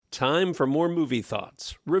time for more movie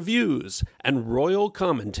thoughts, reviews, and royal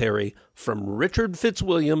commentary from Richard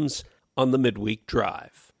Fitzwilliams on the Midweek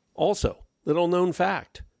Drive. Also, little known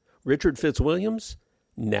fact, Richard Fitzwilliams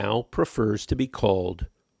now prefers to be called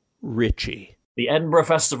Richie. The Edinburgh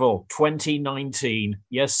Festival 2019.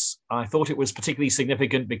 Yes, I thought it was particularly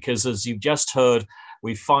significant because, as you've just heard,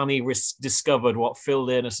 we finally discovered what Phil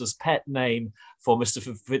Learnus's pet name for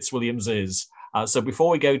Mr. Fitzwilliams is. So before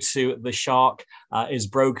we go to The Shark is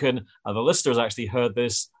Broken, the listener has actually heard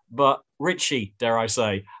this, but Richie, dare I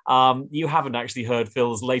say, you haven't actually heard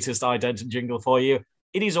Phil's latest ident jingle for you.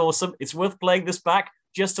 It is awesome. It's worth playing this back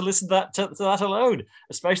just to listen to that alone,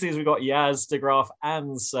 especially as we've got Yaz de Graff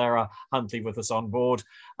and Sarah Huntley with us on board.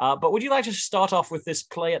 But would you like to start off with this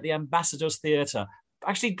play at the Ambassadors Theatre?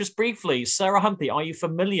 Actually, just briefly, Sarah Huntley, are you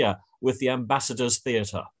familiar with the Ambassadors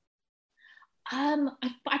Theatre?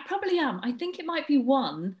 I probably am. I think it might be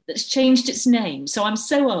one that's changed its name. So I'm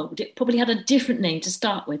so old, it probably had a different name to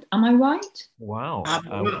start with. Am I right? Wow.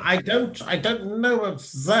 Well, I don't know of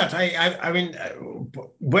that. I mean,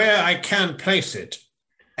 where I can place it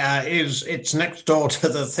is it's next door to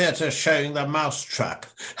the theatre showing The Mousetrap.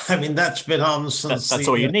 I mean, that's been on since... That's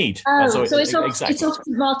all you need. So it's off St.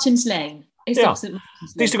 Martin's Lane. At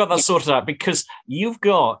least you got that sorted out, because you've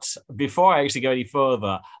got, before I actually go any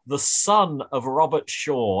further, the son of Robert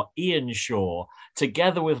Shaw, Ian Shaw,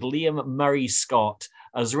 together with Liam Murray Scott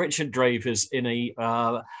as Richard Dreyfuss in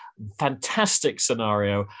a fantastic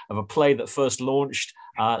scenario of a play that first launched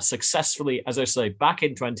successfully, as I say, back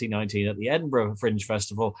in 2019 at the Edinburgh Fringe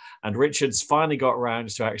Festival. And Richard's finally got around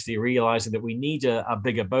to actually realising that we need a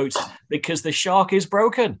bigger boat because the shark is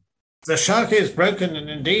broken. The shark is broken, and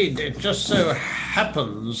indeed, it just so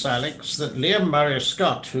happens, Alex, that Liam Murray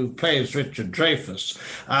Scott, who plays Richard Dreyfuss,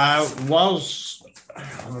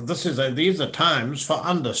 these are times for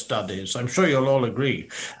understudies. I'm sure you'll all agree.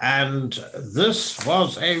 And this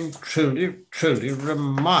was a truly, truly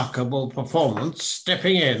remarkable performance.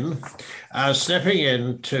 Stepping into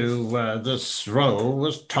this role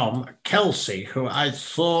was Tom Kelsey, who I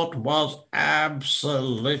thought was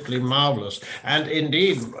absolutely marvelous. And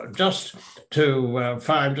indeed, just to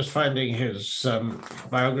I'm just finding his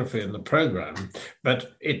biography in the program,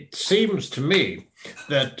 but it seems to me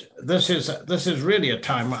that this is really a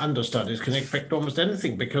time where understudies can expect almost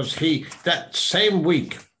anything, because that same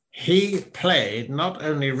week he played not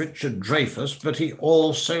only Richard Dreyfuss, but he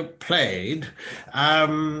also played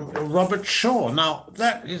Robert Shaw. Now,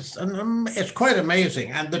 that is it's quite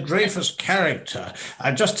amazing. And the Dreyfuss character,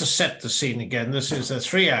 just to set the scene again, this is the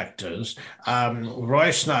three actors,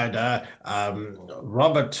 Roy Schneider,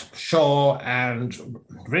 Robert Shaw, and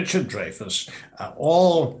Richard Dreyfuss,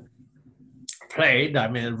 all played. I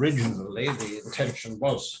mean, originally the intention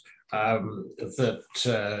was that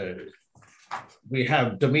we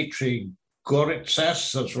have Dmitry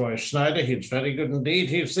Goritsas as Roy Schneider. He's very good indeed.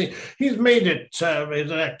 He's made it. He's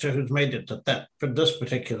an actor who's made it at this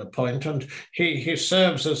particular point, and he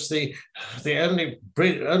serves as the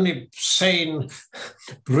only sane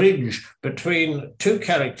bridge between two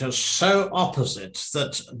characters so opposite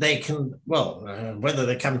that they can, whether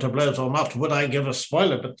they come to blows or not, would I give a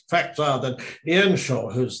spoiler? But the facts are that Ian Shaw,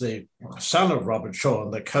 who's the son of Robert Shaw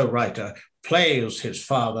and the co-writer, plays his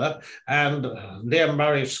father, and Liam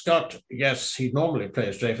Murray Scott, yes, he normally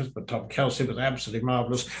plays Dreyfuss, but Tom Kelsey was absolutely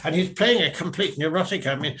marvellous, and he's playing a complete neurotic.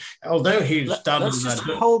 I mean, although let's just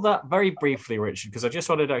hold that very briefly, Richard, because I just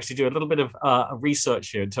wanted to actually do a little bit of research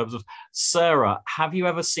here in terms of Sarah. Have you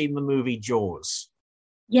ever seen the movie Jaws?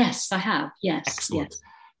 Yes, I have. Yes. Excellent.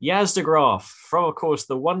 Yes. Yaz de Graff, from, of course,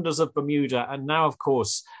 The Wonders of Bermuda, and now, of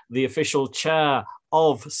course, the official chair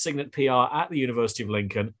of Signet PR at the University of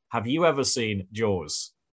Lincoln. Have you ever seen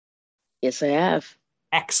Jaws? Yes, I have.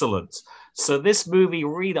 Excellent. So this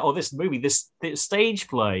stage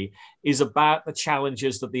play is about the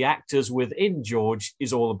challenges that the actors within George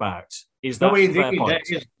is all about. Is that a fair point?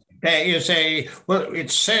 There is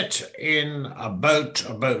it's set in a boat.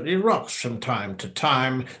 It rocks from time to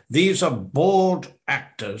time. These are bored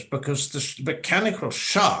actors because the mechanical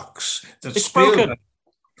sharks that broken.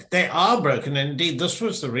 They are broken. Indeed, this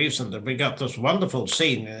was the reason that we got this wonderful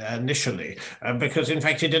scene initially, because in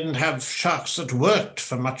fact he didn't have sharks that worked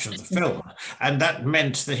for much of the film, and that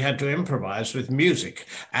meant they had to improvise with music.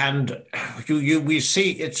 And we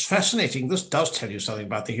see it's fascinating. This does tell you something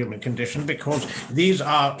about the human condition, because these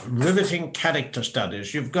are riveting character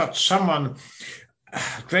studies. You've got someone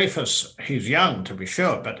Dreyfus, he's young to be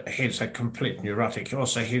sure, but he's a complete neurotic.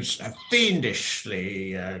 Also, he's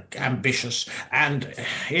fiendishly ambitious, and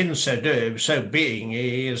in so being,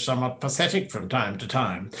 he is somewhat pathetic from time to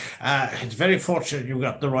time. It's very fortunate you've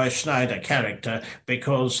got the Roy Schneider character,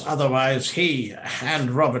 because otherwise he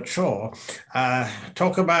and Robert Shaw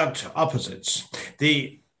talk about opposites.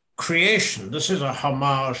 The creation, this is a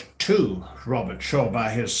homage to Robert Shaw by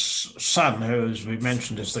his son, who, as we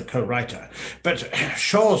mentioned, is the co-writer. But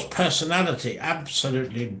Shaw's personality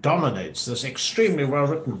absolutely dominates this extremely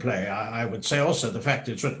well-written play. I would say also the fact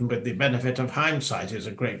it's written with the benefit of hindsight is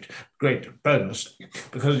a great bonus,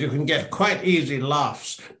 because you can get quite easy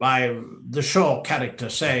laughs by the Shaw character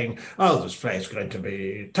saying, oh, this play is going to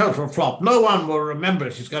be a total flop. No one will remember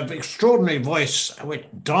it. He's got an extraordinary voice which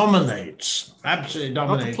dominates, absolutely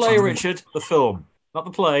dominates. Not the play, Richard, the film. Not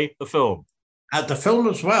the play, the film. The film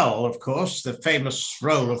as well, of course, the famous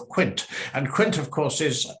role of Quint. And Quint, of course,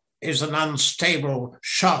 is an unstable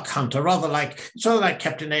shark hunter, rather like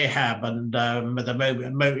Captain Ahab and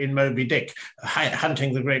in Moby Dick,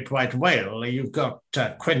 hunting the great white whale. You've got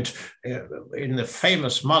Quint in the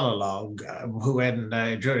famous monologue, during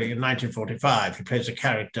 1945, he plays a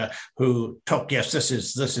character who took, this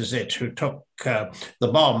is it, who took the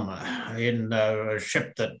bomb in a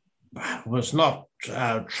ship that was not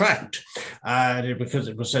tracked because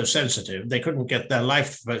it was so sensitive. They couldn't get their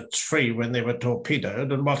lifeboats free when they were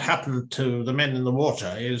torpedoed, and what happened to the men in the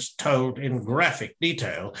water is told in graphic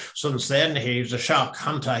detail. Since then, he's a shark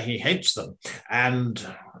hunter. He hates them, and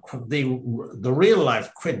the real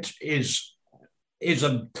life Quint is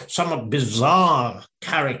a somewhat bizarre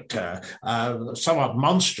character, somewhat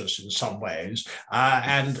monstrous in some ways.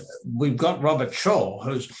 And we've got Robert Shaw,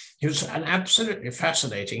 who's an absolutely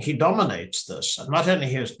fascinating. He dominates this, and not only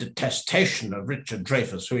his detestation of Richard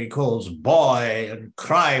Dreyfus, who he calls boy and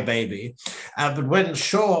crybaby, but when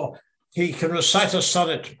Shaw, he can recite a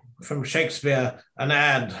sonnet from Shakespeare and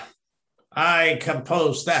add, I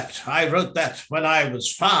composed that, I wrote that when I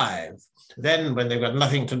was 5. Then when they've got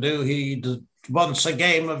nothing to do, he wants a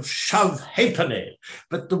game of shove halfpenny.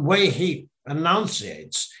 But the way he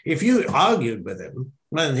enunciates, if you argued with him,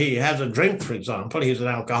 when he has a drink, for example, he's an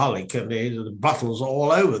alcoholic and the bottles are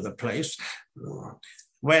all over the place.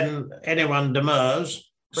 When anyone demurs,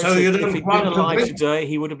 Richard, so you don't if he'd been alive today,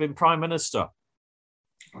 he would have been Prime Minister.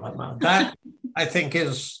 Well, that, I think,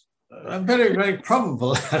 is very, very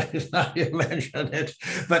probable now you mention it.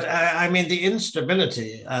 But I mean, the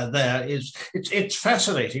instability there it's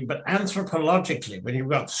fascinating, but anthropologically, when you've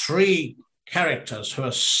got 3 characters who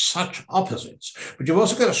are such opposites, but you've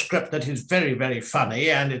also got a script that is very, very funny,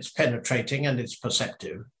 and it's penetrating and it's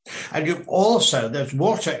perceptive. And you've also, there's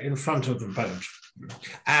water in front of the boat,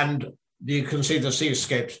 and you can see the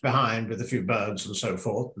seascapes behind with a few birds and so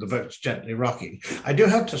forth. The boat's gently rocking. I do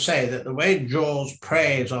have to say that the way Jaws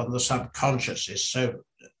preys on the subconscious is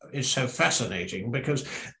so fascinating, because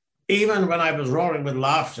even when I was roaring with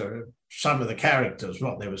laughter, some of the characters,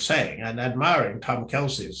 what they were saying, and admiring Tom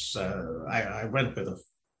Kelsey's, I went with an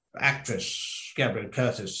actress, Gabrielle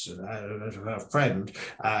Curtis, her friend.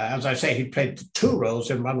 As I say, he played 2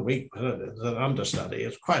 roles in 1 week as an understudy.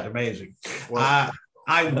 It's quite amazing. Well,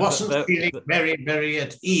 I wasn't feeling very, very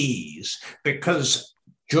at ease, because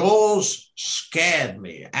Jaws scared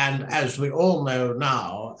me. And as we all know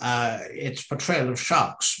now, its portrayal of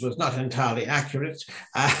sharks was not entirely accurate.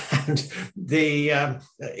 And they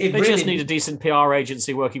just need a decent PR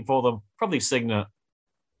agency working for them, probably Signet.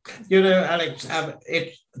 You know, Alex,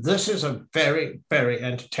 this is a very, very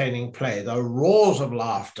entertaining play. The roars of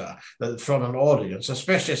laughter from an audience,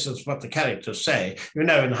 especially since what the characters say. You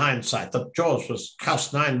know, in hindsight, that Jaws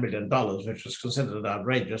cost $9 million, which was considered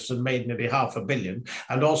outrageous, and made nearly $500 million.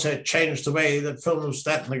 And also it changed the way that films,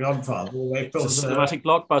 that and The Godfather, it's a cinematic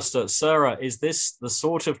blockbuster. Sarah, is this the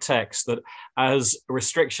sort of text that, as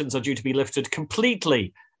restrictions are due to be lifted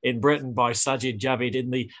completely in Britain by Sajid Javid in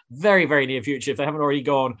the very, very near future, if they haven't already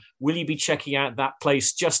gone, will you be checking out that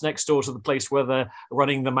place just next door to the place where they're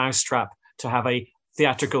running the mousetrap to have a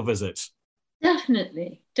theatrical visit?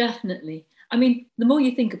 Definitely. I mean, the more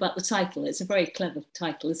you think about the title, it's a very clever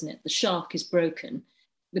title, isn't it? The Shark is Broken,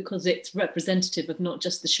 because it's representative of not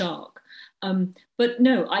just the shark. But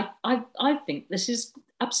no, I think this is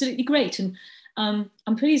absolutely great. And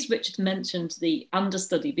I'm pleased Richard mentioned the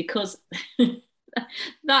understudy, because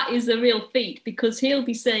that is a real feat, because he'll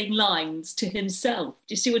be saying lines to himself.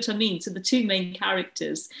 Do you see what I mean? So the 2 main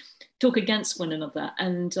characters talk against one another.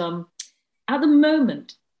 And at the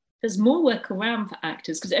moment, there's more work around for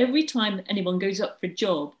actors, because every time anyone goes up for a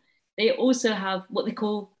job, they also have what they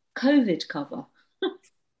call COVID cover.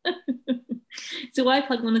 So I've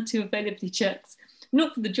had 1 or 2 availability checks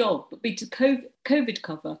not for the job, but be to COVID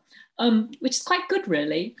cover, which is quite good,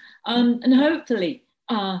 really. And hopefully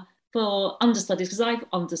for understudies, because I've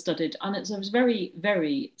understudied, and it was a very,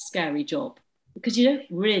 very scary job because you don't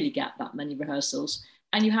really get that many rehearsals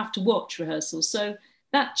and you have to watch rehearsals. So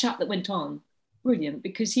that chap that went on, brilliant,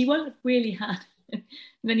 because he won't have really had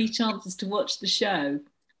many chances to watch the show.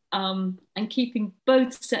 And keeping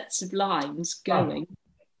both sets of lines going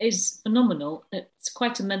is phenomenal. It's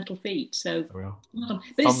quite a mental feat. So, but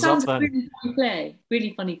it sounds like a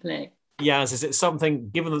really funny play. Yes, is it something,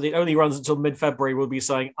 given that it only runs until mid-February, we'll be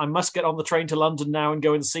saying, I must get on the train to London now and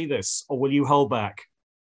go and see this, or will you hold back?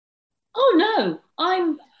 Oh no,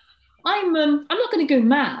 I'm not going to go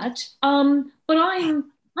mad. But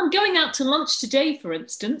I'm going out to lunch today, for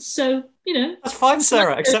instance. So that's fine,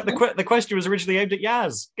 Sarah. Except the question was originally aimed at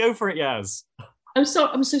Yaz. Go for it, Yaz. I'm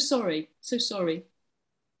sorry. I'm so sorry. So sorry.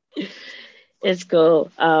 It's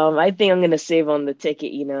cool. I think I'm going to save on the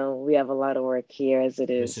ticket. We have a lot of work here as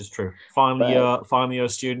it is. This is true. Final year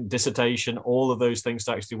student, dissertation, all of those things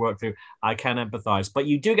to actually work through. I can empathise. But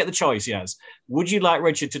you do get the choice, yes. Would you like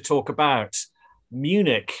Richard to talk about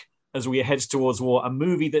Munich as we head towards war, a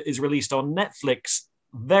movie that is released on Netflix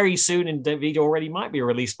very soon, indeed already might be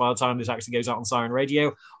released by the time this actually goes out on Siren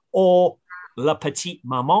Radio, or La Petite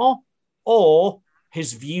Maman, or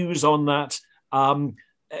his views on that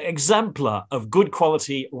exemplar of good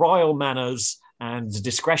quality royal manners and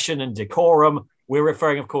discretion and decorum. We're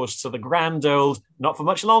referring, of course, to the grand old, not for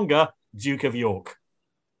much longer, Duke of York.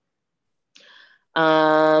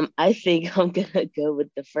 I think I'm going to go with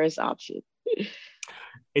the first option.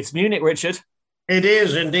 It's Munich, Richard. It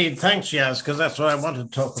is indeed. Thanks, Yaz, because that's what I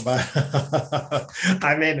wanted to talk about.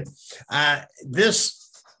 I mean, this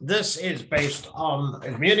is based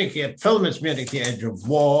on Munich. Film is Munich, The Edge of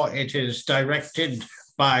War. It is directed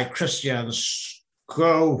by Christian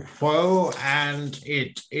Skofo, and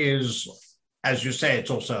it is, as you say,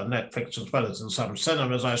 it's also on Netflix as well as in some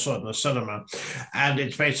cinemas. I saw it in the cinema, and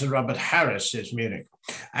it's based on Robert Harris's Munich.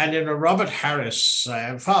 And in a Robert Harris,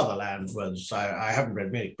 Fatherland was, I haven't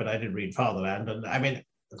read Munich, but I did read Fatherland. And I mean,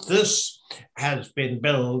 this has been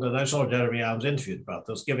billed, and I saw Jeremy Irons interviewed about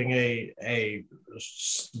this, giving a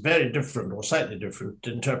very different or slightly different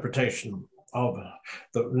interpretation of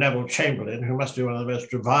the Neville Chamberlain, who must be one of the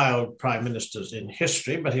most reviled prime ministers in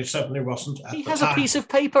history, but he certainly wasn't at the time. He has a piece of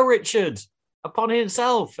paper, Richard, upon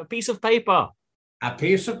himself, a piece of paper. A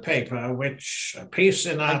piece of paper, a piece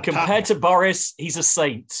in our... And compared to Boris, he's a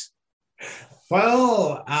saint.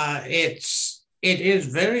 Well, it is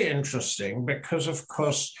very interesting because, of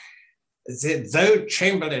course, though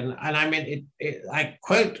Chamberlain, and I mean, I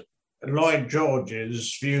quote Lloyd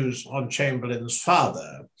George's views on Chamberlain's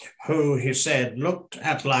father, who, he said, looked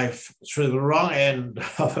at life through the wrong end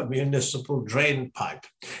of a municipal drain pipe.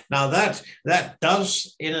 Now, that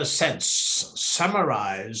does, in a sense,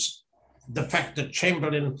 summarize the fact that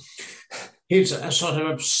Chamberlain is a sort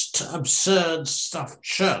of absurd stuffed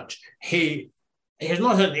shirt. He's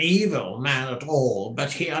not an evil man at all,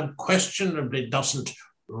 but he unquestionably doesn't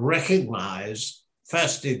recognize,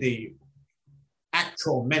 firstly, the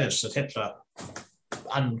actual menace that Hitler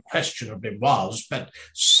unquestionably was, but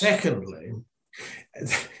secondly,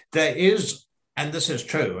 there is, and this is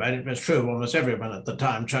true, and it was true of almost everyone at the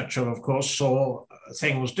time, Churchill, of course, saw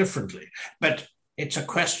things differently, but it's a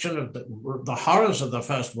question of the horrors of the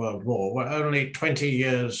First World War were only 20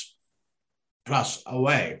 years plus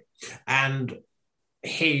away. And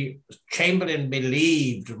Chamberlain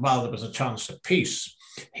believed, while there was a chance of peace,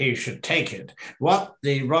 he should take it. What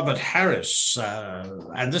the Robert Harris,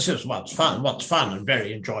 and this is what's fun and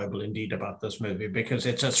very enjoyable indeed about this movie, because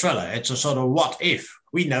it's a thriller. It's a sort of what if.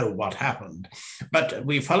 We know what happened. But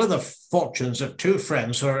we follow the fortunes of two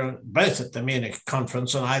friends who are both at the Munich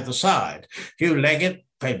conference on either side. Hugh Leggett,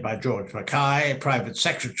 played by George Mackay, private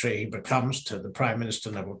secretary he becomes to the Prime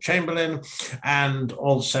Minister Neville Chamberlain, and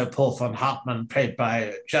also Paul von Hartmann, played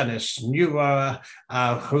by Janice Neuer,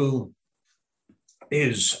 who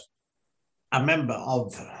is a member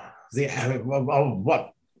of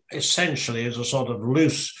what essentially is a sort of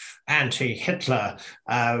loose anti-Hitler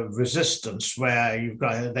resistance, where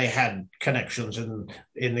they had connections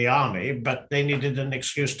in the army, but they needed an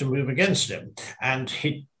excuse to move against him. And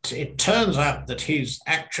it turns out that he's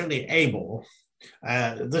actually able,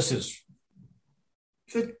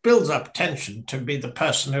 it builds up tension, to be the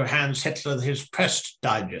person who hands Hitler his press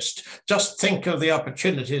digest. Just think of the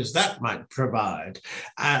opportunities that might provide.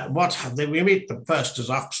 We meet them first as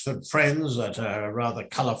Oxford friends at a rather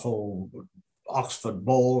colourful Oxford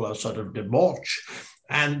ball, a sort of debauch.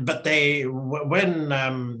 But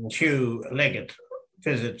when Hugh Leggett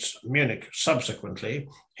visits Munich subsequently,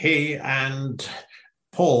 he and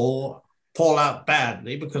Paul fall out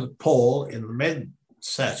badly because Paul, in the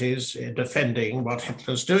mid-30s, defending what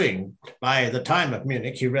Hitler's doing. By the time of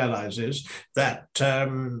Munich, he realizes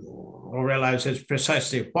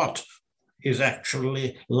precisely what is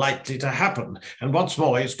actually likely to happen. And what's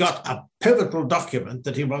more, he's got a pivotal document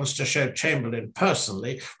that he wants to show Chamberlain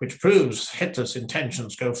personally, which proves Hitler's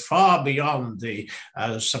intentions go far beyond the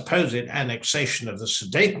supposed annexation of the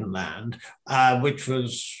Sudetenland, which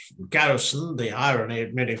was garrisoned. The irony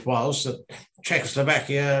at Munich was that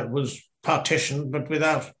Czechoslovakia was partitioned, but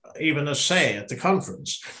without even a say at the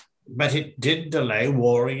conference. But it did delay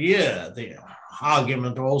war a year. The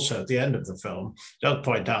argument also at the end of the film does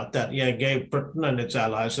point out that gave Britain and its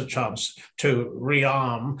allies a chance to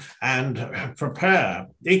rearm and prepare.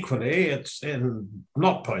 Equally, it's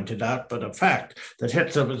not pointed out, but a fact that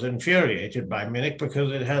Hitler was infuriated by Munich because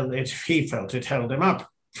he felt it held him up.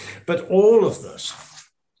 But all of this,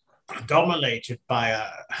 dominated by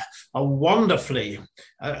a wonderfully,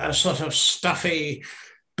 a sort of stuffy,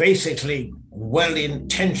 basically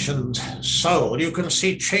well-intentioned soul. You can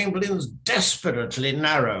see Chamberlain's desperately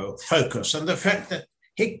narrow focus, and the fact that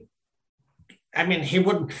he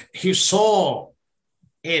saw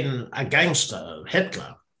in a gangster,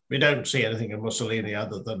 Hitler. We don't see anything in Mussolini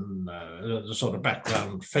other than the sort of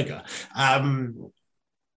background figure.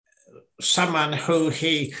 Someone who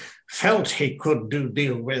he felt he could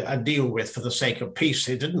deal with for the sake of peace.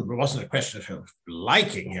 It wasn't a question of him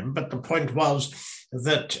liking him, but the point was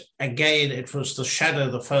that, again, it was the shadow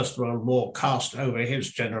the First World War cast over his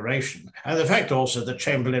generation. And the fact also that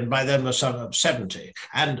Chamberlain by then was 70,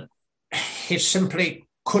 and he simply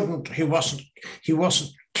couldn't, he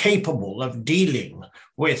wasn't capable of dealing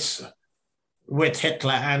with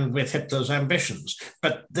Hitler and with Hitler's ambitions.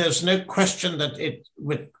 But there's no question that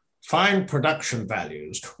with fine production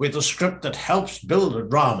values, with a script that helps build a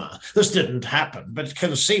drama, this didn't happen, but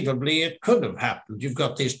conceivably it could have happened. You've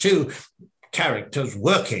got these two characters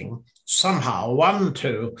working somehow, one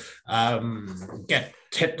to get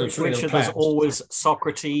Hitler's real Richard, plans. there's always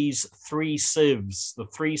Socrates' three sieves, the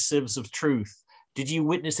three sieves of truth. Did you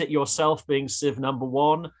witness it yourself being sieve number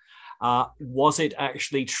one? Was it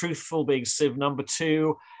actually truthful being sieve number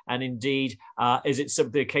two? And indeed, is it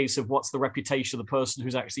simply a case of what's the reputation of the person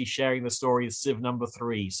who's actually sharing the story as sieve number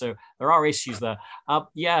three? So there are issues there.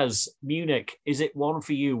 Yaz, Munich, is it one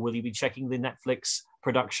for you? Will you be checking the Netflix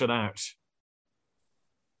production out?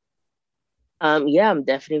 Yeah, I'm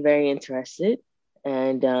definitely very interested.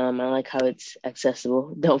 And I like how it's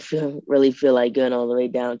accessible. Don't really feel like going all the way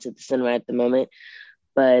down to the cinema at the moment.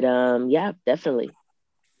 But yeah, definitely.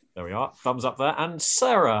 There we are. Thumbs up there. And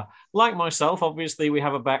Sarah, like myself, obviously we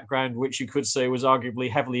have a background which you could say was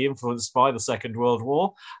arguably heavily influenced by the Second World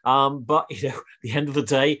War. But, at the end of the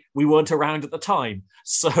day, we weren't around at the time.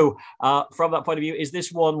 So from that point of view, is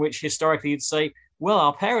this one which historically you'd say, well,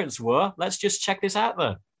 our parents were, let's just check this out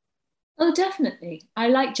then? Oh, definitely. I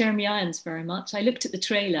like Jeremy Irons very much. I looked at the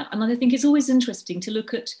trailer and I think it's always interesting to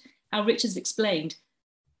look at how Richard's explained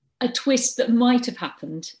a twist that might have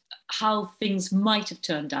happened, how things might have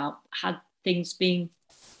turned out had things been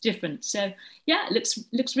different. So yeah, it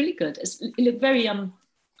looks really good. It looked very some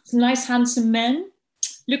nice handsome men.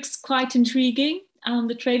 Looks quite intriguing.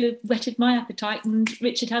 The trailer whetted my appetite, and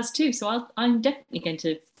Richard has too. So I'm definitely going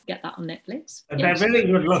to get that on Netflix. They're really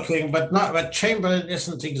good looking, but Chamberlain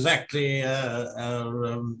isn't exactly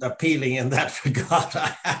appealing in that regard.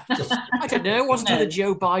 I don't know. Wasn't he the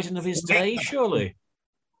Joe Biden of his day? Surely.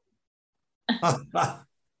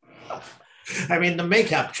 I mean, the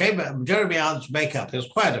makeup, Jeremy Irons' makeup is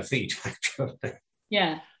quite a feat, actually.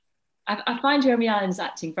 Yeah, I find Jeremy Irons'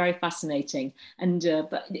 acting very fascinating, and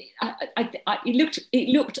but it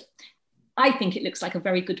looked. I think it looks like a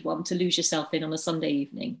very good one to lose yourself in on a Sunday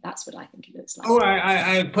evening. That's what I think it looks like. Oh,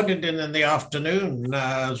 I put it in the afternoon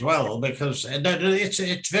as well, because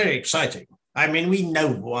it's very exciting. I mean, we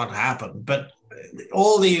know what happened, but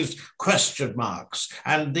all these question marks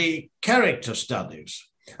and the character studies.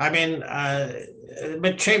 I mean,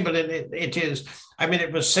 but Chamberlain, it is, I mean,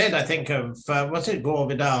 it was said, I think of, was it Gore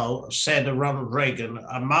Vidal said of Ronald Reagan,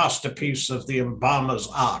 a masterpiece of the embalmer's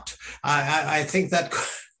art. I think that,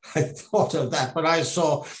 I thought of that when I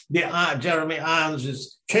saw Jeremy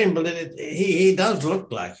Irons' Chamberlain. He does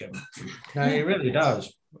look like him. He really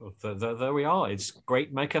does. There we are. It's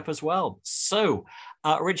great makeup as well. So,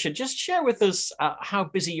 Richard, just share with us how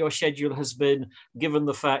busy your schedule has been, given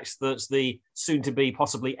the fact that the soon-to-be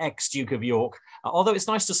possibly ex-Duke of York, although it's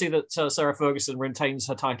nice to see that Sarah Ferguson retains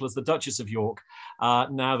her title as the Duchess of York,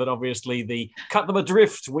 now that obviously the cut them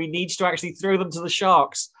adrift, we need to actually throw them to the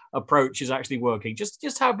sharks approach is actually working.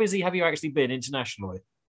 Just how busy have you actually been internationally?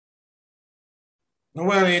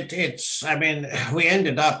 Well, I mean, we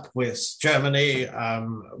ended up with Germany,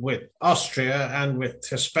 with Austria, and with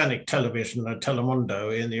Hispanic television,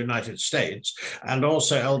 Telemundo in the United States, and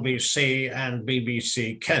also LBC and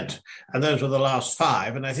BBC Kent. And those were the last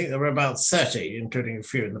five. And I think there were about 30, including a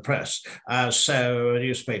few in the press. So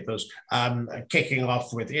newspapers, kicking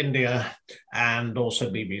off with India and also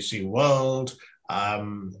BBC World,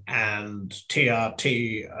 and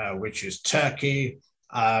TRT, which is Turkey.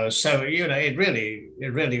 So it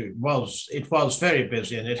really was very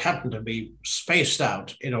busy, and it happened to be spaced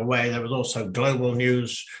out in a way. There was also global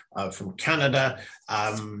news from Canada,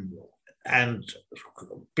 and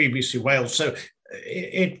BBC Wales. So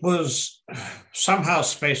it was somehow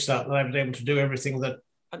spaced out that I was able to do everything that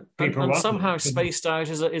people and wanted. somehow spaced out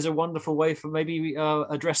is a wonderful way for maybe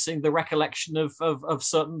addressing the recollection of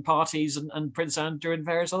certain parties and Prince Andrew and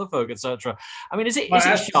various other folk, etc. I mean, is it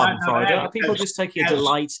schadenfreude? Are people just taking a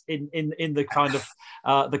delight in the kind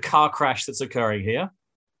of the car crash that's occurring here?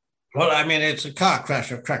 Well, I mean, it's a car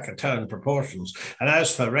crash of Krakatoan proportions. And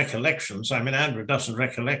as for recollections, I mean, Andrew doesn't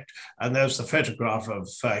recollect. And there's the photograph of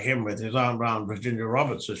him with his arm around Virginia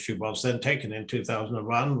Roberts, as she was then taken in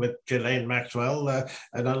 2001 with Ghislaine Maxwell at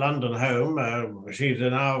a London home. She's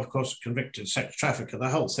now, of course, a convicted sex trafficker. The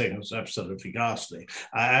whole thing is absolutely ghastly.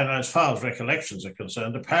 And as far as recollections are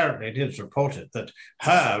concerned, apparently it is reported that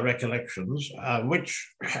her recollections,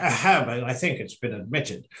 which have, I think it's been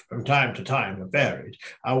admitted from time to time, have varied,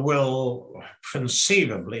 will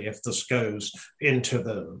conceivably, if this goes into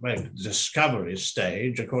the discovery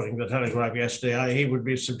stage, according to the Telegraph yesterday, he would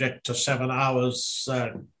be subject to 7 hours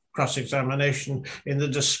cross-examination in the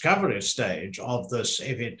discovery stage of this,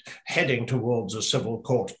 if it heading towards a civil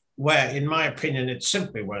court, where, in my opinion, it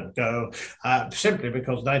simply won't go, simply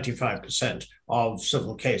because 95% of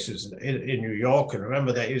civil cases in New York, and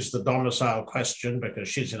remember there is the domicile question because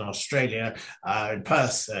she's in Australia, in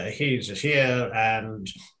Perth, he's here, and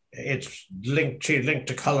she's linked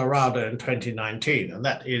to Colorado in 2019, and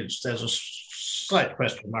there's a slight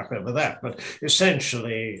question mark over that. But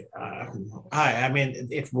essentially, I mean,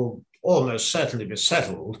 it will almost certainly be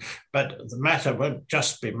settled, but the matter won't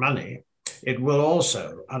just be money. It will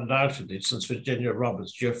also, undoubtedly, since Virginia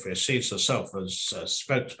Roberts Giuffre sees herself as a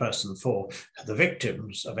spokesperson for the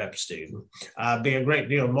victims of Epstein, be a great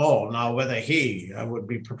deal more now whether he would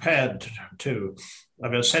be prepared to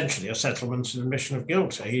essentially a settlement and admission of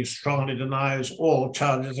guilt. He strongly denies all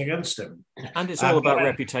charges against him. And it's all about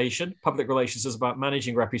reputation. Public relations is about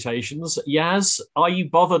managing reputations. Yaz, are you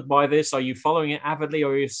bothered by this? Are you following it avidly,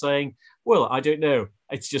 or are you saying, well, I don't know,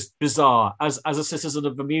 it's just bizarre. As a citizen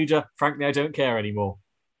of Bermuda, frankly, I don't care anymore.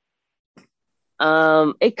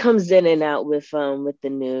 It comes in and out with the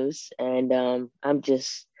news, and I'm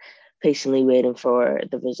just patiently waiting for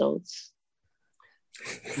the results.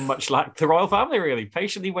 Much like the royal family, really.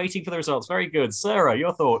 Patiently waiting for the results. Very good. Sarah,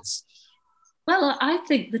 your thoughts? Well, I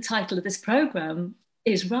think the title of this programme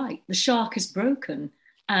is right. The shark is broken.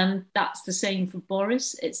 And that's the same for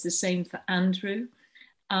Boris. It's the same for Andrew.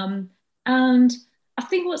 And I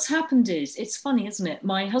think what's happened is, it's funny, isn't it?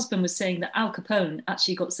 My husband was saying that Al Capone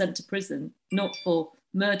actually got sent to prison, not for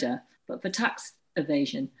murder, but for tax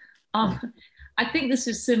evasion. I think this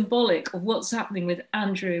is symbolic of what's happening with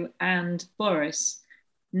Andrew and Boris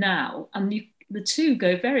now. And the two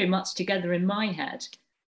go very much together in my head.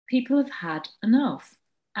 People have had enough.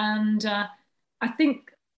 And I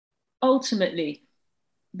think ultimately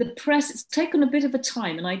the press, it's taken a bit of a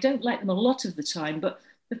time, and I don't like them a lot of the time, but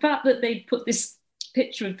the fact that they put this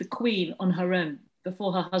picture of the Queen on her own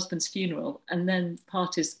before her husband's funeral and then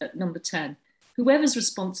parties at number 10, whoever's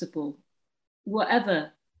responsible,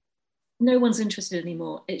 whatever, no one's interested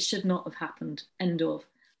anymore. It should not have happened. End of.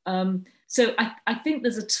 So I think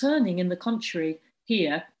there's a turning in the contrary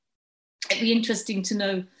here. It'd be interesting to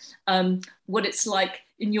know what it's like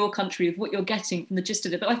in your country, of what you're getting from the gist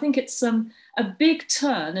of it. But I think it's a big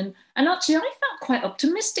turn. And actually, I felt quite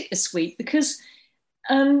optimistic this week because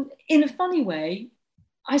in a funny way,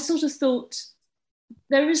 I sort of thought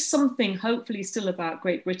there is something hopefully still about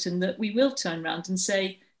Great Britain that we will turn around and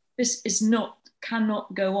say, this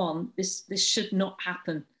cannot go on. This should not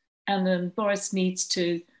happen. And Boris needs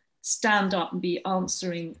to stand up and be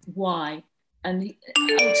answering why. And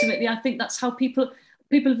ultimately, I think that's how people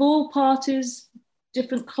of all parties,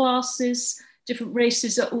 different classes, different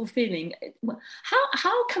races are all feeling.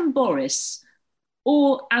 How can Boris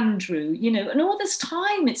or Andrew, and all this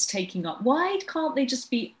time it's taking up, why can't they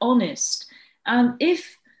just be honest? And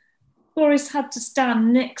if Boris had to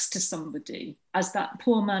stand next to somebody, as that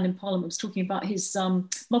poor man in Parliament was talking about his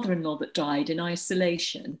mother-in-law that died in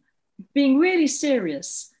isolation, being really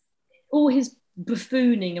serious, all his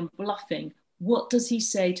buffooning and bluffing, what does he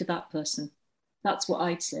say to that person? That's what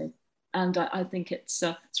I'd say. And I think it's,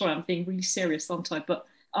 sorry, I'm being really serious, aren't I? But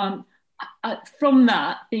from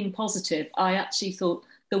that, being positive, I actually thought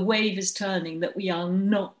the wave is turning, that we are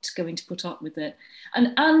not going to put up with it.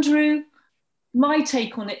 And Andrew, my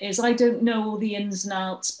take on it is, I don't know all the ins and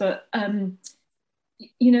outs, but,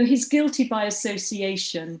 he's guilty by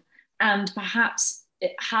association, and perhaps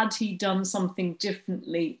had he done something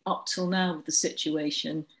differently up till now with the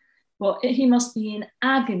situation, well, he must be in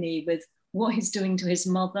agony with what he's doing to his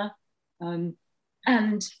mother,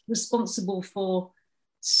 and responsible for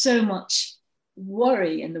so much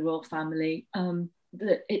worry in the royal family,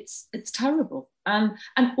 that it's terrible. And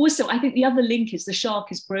also, I think the other link is the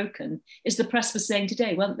shark is broken, is the press was saying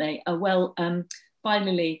today, weren't they?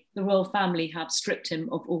 Finally, the royal family have stripped him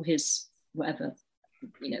of all his whatever,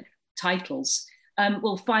 titles.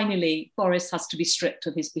 Finally, Boris has to be stripped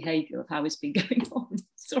of his behaviour, of how it's been going on.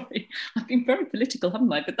 Sorry, I've been very political,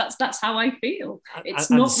 haven't I? But that's how I feel.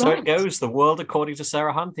 It's not right. So it goes, the world according to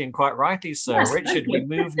Sarah Huntley, and quite rightly so. Yes, Richard, we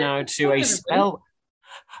move now to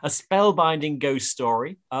a spellbinding ghost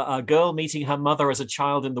story. A girl meeting her mother as a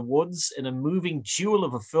child in the woods in a moving jewel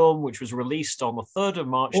of a film which was released on the 3rd of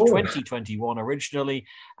March 2021 originally,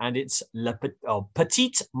 and it's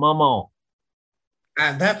Petite, Maman.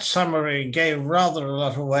 And that summary gave rather a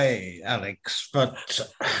lot away, Alex, but,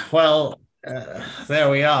 well, there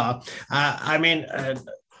we are.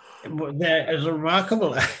 There is a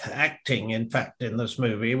remarkable acting, in fact, in this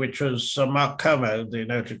movie, which was Mark Como, the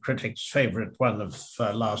noted critic's favourite one of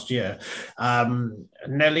last year.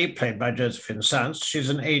 Nellie, played by Josephine Sands, she's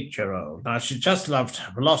an 8-year-old. Now, she just lost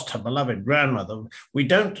her beloved grandmother. We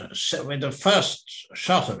don't, with the first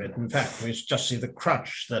shot of it, in fact, we just see the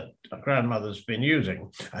crutch that her grandmother's been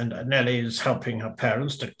using. And Nellie is helping her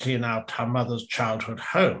parents to clean out her mother's childhood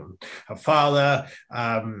home. Her father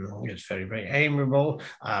is very, very amiable,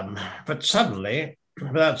 but suddenly,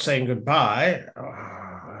 without saying goodbye,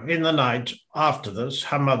 in the night after this,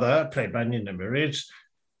 her mother, played by Nina Miriz,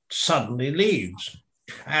 suddenly leaves.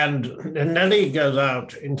 And Nellie goes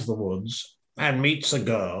out into the woods and meets a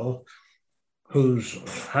girl who's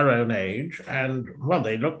her own age, and, well,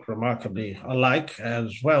 they look remarkably alike,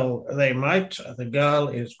 as well they might. The girl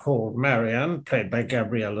is called Marianne, played by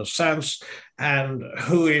Gabriella Sanz, and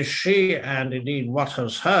who is she, and indeed what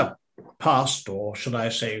has her past, or should I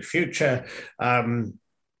say future,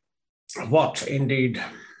 what indeed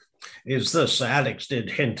is this? Alex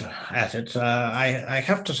did hint at it. I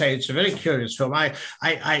have to say it's a very curious film.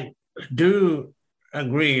 I do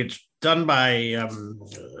agree it's done by,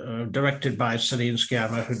 directed by Celine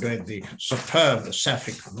Sciamma, who did the superb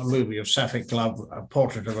Sapphic movie of Sapphic Love, A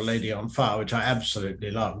Portrait of a Lady on Fire, which I absolutely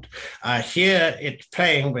loved. Here it's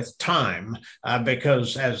playing with time,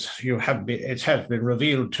 because as it has been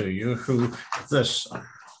revealed to you who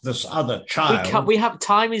this other child. We have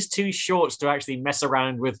time is too short to actually mess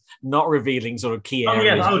around with not revealing sort of key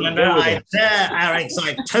areas. Alex,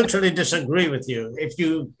 I totally disagree with you.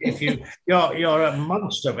 You're a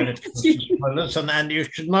monster when it comes to spoilers, and you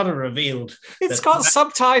should not have revealed. It's got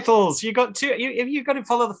subtitles. You've got to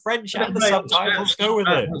follow the French and the subtitles. Go with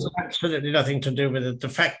it. There's absolutely nothing to do with it. The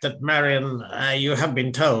fact that Marion, you have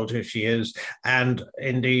been told who she is, and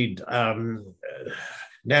indeed.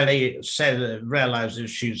 Nellie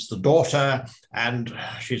realizes she's the daughter and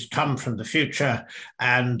she's come from the future.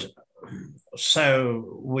 And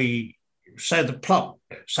so the plot,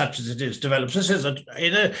 such as it is, develops. This is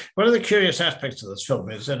one of the curious aspects of this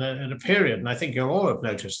film is in a period, and I think you'll all have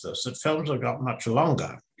noticed this, that films have got much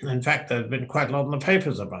longer. In fact, there's been quite a lot in the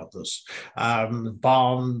papers about this.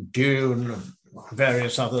 Bond, Dune,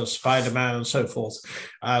 various others, Spider-Man and so forth,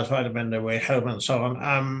 Spider-Man No Way Home and so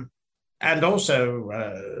on. And also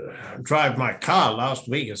Drive My Car last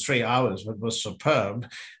week is 3 hours, but was superb.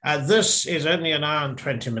 This is only an hour and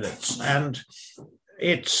 20 minutes. And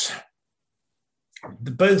it's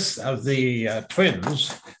both of the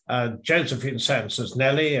twins, Josephine Sanz as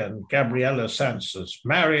Nellie and Gabriella Sanz as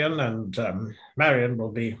Marion. And Marion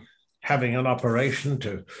will be having an operation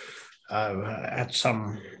to at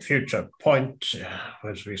some future point,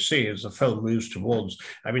 as we see as the film moves towards,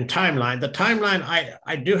 timeline. The timeline,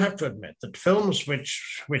 I do have to admit that films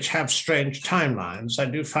which have strange timelines, I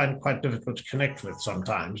do find quite difficult to connect with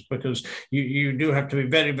sometimes, because you do have to be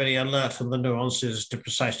very, very alert on the nuances to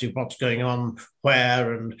precisely what's going on,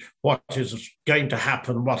 where, and what is going to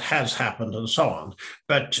happen, what has happened, and so on.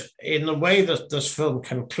 But in the way that this film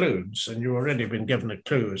concludes, and you've already been given a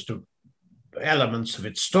clue as to elements of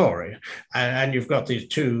its story, and you've got these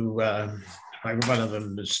two, one of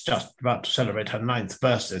them is just about to celebrate her 9th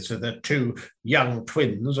birthday, so they're two young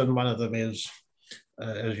twins, and one of them is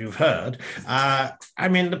as you've heard. I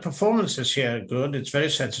mean, the performances here are good. It's very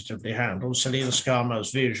sensitively handled. Selena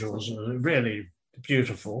Scarmo's visuals are really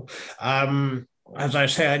beautiful. As I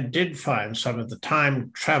say, I did find some of the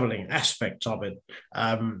time-traveling aspects of it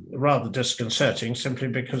rather disconcerting, simply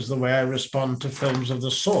because of the way I respond to films of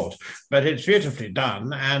the sort. But it's beautifully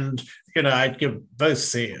done, and, you know, I'd give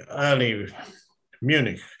both the early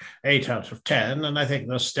Munich 8 out of 10, and I think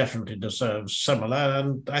this definitely deserves similar,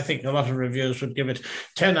 and I think a lot of reviewers would give it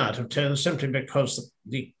 10 out of 10, simply because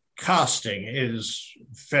the casting is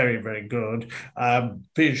very, very good.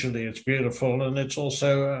 Visually, it's beautiful, and it's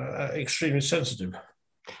also extremely sensitive.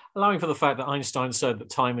 Allowing for the fact that Einstein said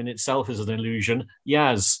that time in itself is an illusion,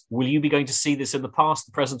 Yaz, will you be going to see this in the past,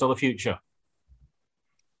 the present, or the future?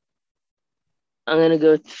 I'm going to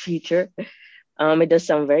go with the future. It does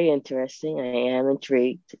sound very interesting. I am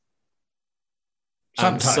intrigued.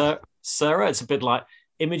 Sarah, it's a bit like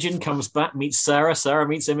Imogen comes back, meets Sarah, Sarah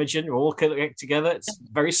meets Imogen, we're all together. It's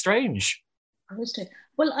very strange.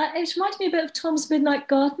 Well, it reminds me a bit of Tom's Midnight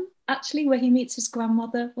Garden, actually, where he meets his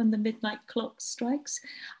grandmother when the midnight clock strikes.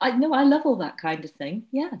 I love all that kind of thing.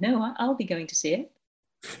 Yeah, no, I'll be going to see it.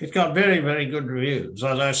 It got very, very good reviews.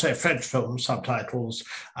 As I say, French film subtitles,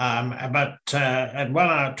 but at 1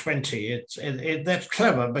 hour 20, that's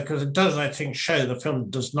clever, because it does, I think, show the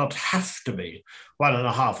film does not have to be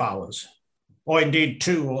 1.5 hours, or indeed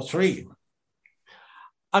 2 or 3.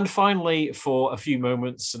 And finally, for a few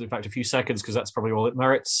moments, and in fact a few seconds, because that's probably all it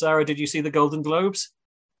merits, Sarah, did you see the Golden Globes?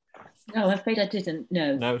 No, I'm afraid I didn't.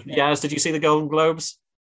 No. Yaz, did you see the Golden Globes?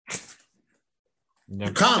 No.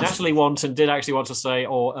 Natalie Wanton did actually want to say,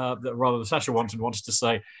 or rather Natasha Wanton wanted to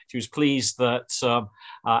say, she was pleased that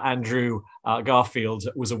Andrew Garfield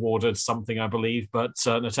was awarded something, I believe, but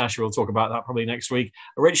Natasha will talk about that probably next week.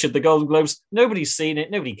 Richard, the Golden Globes, nobody's seen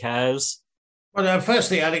it, nobody cares. Well,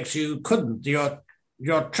 firstly, Alex, you couldn't.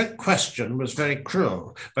 Your trick question was very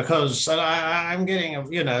cruel, because I'm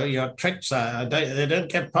getting, you know, your tricks, they don't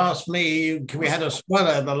get past me. We had a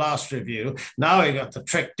spoiler in the last review. Now we got the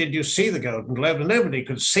trick. Did you see the Golden Globe? And nobody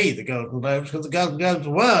could see the Golden Globes, because the Golden Globes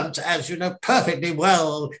weren't, as you know, perfectly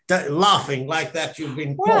well, laughing like that. You've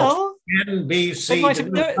been caught.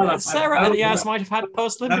 NBC. Sarah and Yaz might have had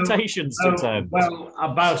personal invitations to attend. Well,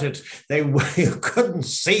 about it, you couldn't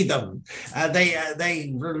see them.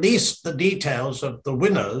 They released the details of the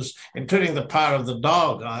winners, including The Power of the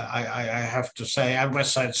Dog, I have to say, and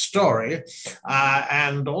West Side Story,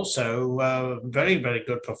 and also very, very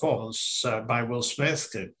good performance by Will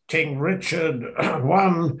Smith. King Richard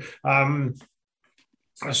won.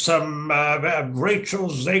 Rachel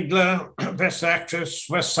Zegler, Best Actress,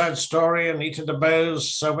 West Side Story, Anita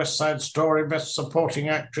DeBose, West Side Story, Best Supporting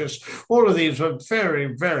Actress. All of these were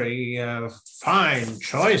very, very fine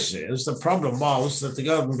choices. The problem was that the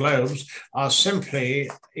Golden Globes are simply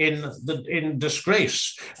in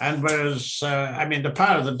disgrace. And whereas, The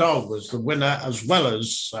Power of the Dog was the winner, as well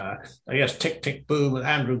as, Tick, Tick, Boom and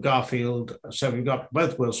Andrew Garfield. So we've got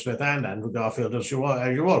both Will Smith and Andrew Garfield, as you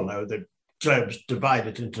all know. The Globes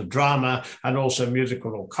divided into drama and also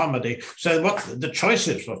musical or comedy. So the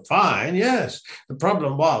choices were fine, yes. The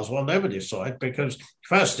problem was, nobody saw it, because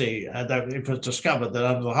firstly, it was discovered that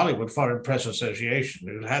under the Hollywood Foreign Press Association,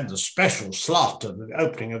 it had the special slot at the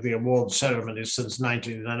opening of the award ceremonies since the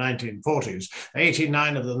 1940s.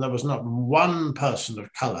 89 of them, there was not one person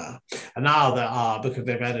of color. And now there are, because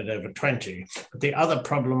they've added over 20. But the other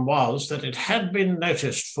problem was that it had been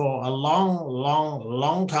noticed for a long, long,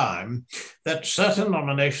 long time that certain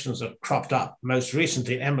nominations have cropped up, most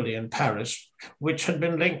recently Emily in Paris, which had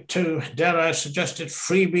been linked to, dare I suggest it,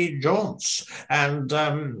 freebie jaunts. And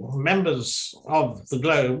members of the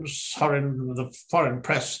Globes, the foreign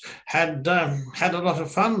press, had a lot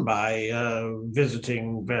of fun by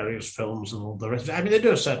visiting various films and all the rest. I mean, they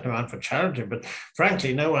do a certain amount for charity, but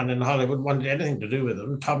frankly, no one in Hollywood wanted anything to do with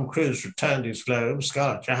them. Tom Cruise returned his Globe.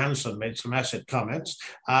 Scarlett Johansson made some acid comments.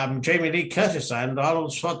 Jamie Lee Curtis and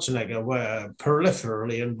Arnold Schwarzenegger were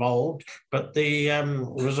peripherally involved, but the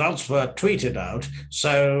results were tweeted out.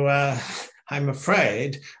 So I'm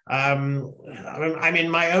afraid,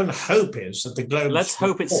 my own hope is that the Globes... Let's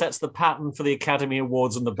hope it sets the pattern for the Academy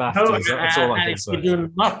Awards and the BAFTAs. That's all I can say. You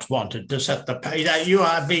do not want it to set the pattern. You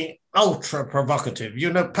are being ultra provocative.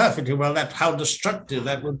 You know perfectly well how destructive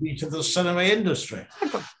that would be to the cinema industry.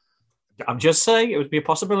 I'm just saying it would be a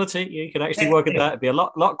possibility. You could actually work at that. It'd be a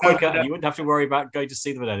lot quicker, and you wouldn't have to worry about going to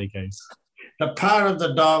see them in any case. The Power of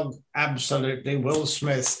the Dog, absolutely. Will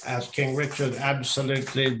Smith as King Richard,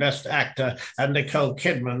 absolutely. Best Actor. And Nicole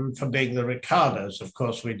Kidman for being the Ricardos. Of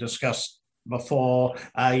course, we discussed before.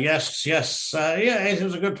 Yes, it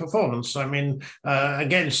was a good performance. I mean,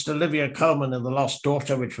 against Olivia Colman in The Lost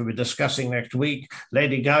Daughter, which we'll be discussing next week,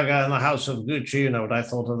 Lady Gaga in The House of Gucci, you know what I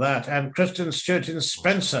thought of that, and Kristen Stewart in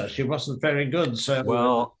Spencer. She wasn't very good. So,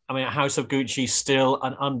 well, I mean, House of Gucci still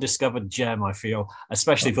an undiscovered gem, I feel,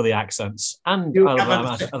 especially for the accents and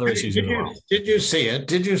other issues as well. Did you see it?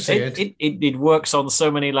 Did you see it? It works on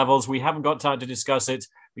so many levels. We haven't got time to discuss it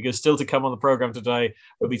because still to come on the program today,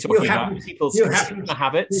 we'll be talking about people's consumer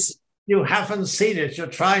habits. You haven't seen it. You're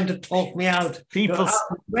trying to talk me out.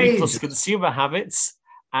 People's consumer habits,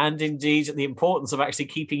 and indeed the importance of actually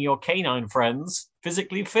keeping your canine friends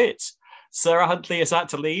physically fit. Sarah Huntley is had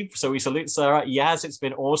to leave, so we salute Sarah. Yaz, it's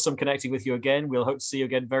been awesome connecting with you again. We'll hope to see you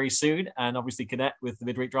again very soon and obviously connect with the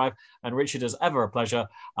Midweek Drive. And Richard, as ever, a pleasure.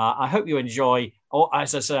 I hope you enjoy, or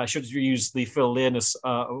as I say, I should use the Phil Learness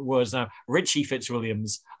words now, Richie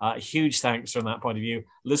Fitzwilliams. Huge thanks from that point of view.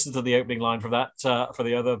 Listen to the opening line for that, for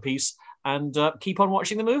the other piece, and keep on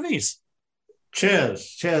watching the movies. Cheers.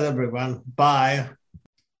 Cheers, everyone. Bye.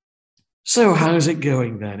 So how's it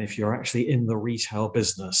going then if you're actually in the retail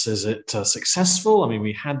business? Is it successful? I mean,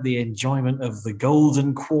 we had the enjoyment of the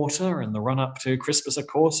golden quarter and the run-up to Christmas, of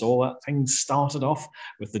course. All that thing started off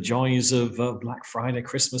with the joys of Black Friday,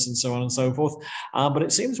 Christmas, and so on and so forth. But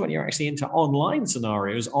it seems when you're actually into online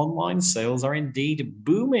scenarios, online sales are indeed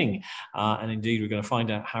booming. And indeed, we're going to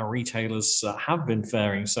find out how retailers have been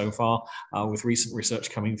faring so far with recent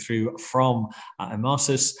research coming through from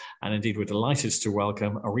Emasis. And indeed, we're delighted to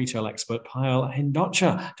welcome a retail expert, Payal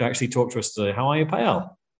Hindocha, to actually talk to us today. How are you, Payal?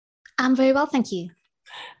 I'm very well, thank you.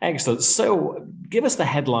 Excellent. So give us the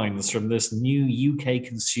headlines from this new UK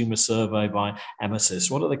consumer survey by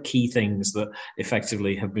Emasis. What are the key things that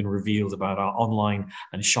effectively have been revealed about our online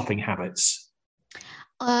and shopping habits?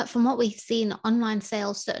 From what we've seen, online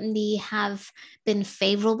sales certainly have been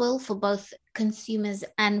favorable for both consumers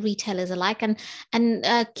and retailers alike. And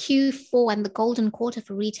Q4 and the golden quarter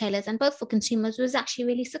for retailers and both for consumers was actually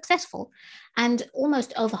really successful. And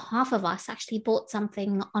almost over half of us actually bought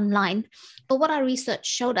something online. But what our research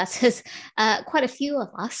showed us is quite a few of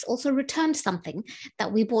us also returned something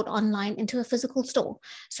that we bought online into a physical store.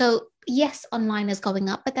 So yes, online is going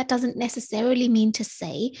up, but that doesn't necessarily mean to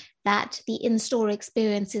say that the in-store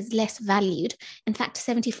experience is less valued. In fact,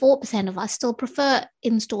 74% of us still prefer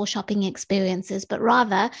in-store shopping experiences, but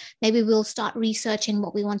rather maybe we'll start researching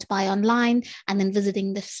what we want to buy online and then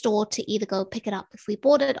visiting the store to either go pick it up if we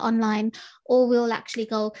bought it online, or we'll actually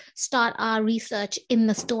go start our research in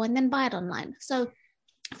the store and then buy it online. So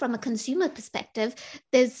from a consumer perspective,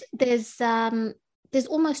 there's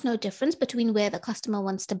almost no difference between where the customer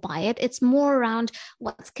wants to buy it. It's more around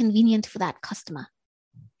what's convenient for that customer.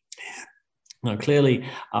 Now, clearly,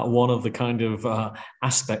 one of the kind of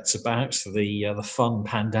aspects about the fun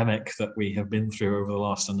pandemic that we have been through over the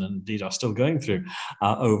last, and indeed are still going through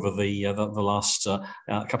over the last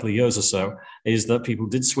couple of years or so, is that people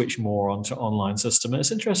did switch more onto online system. And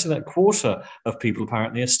it's interesting that a quarter of people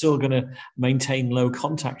apparently are still going to maintain low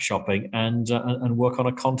contact shopping and work on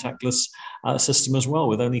a contactless system as well,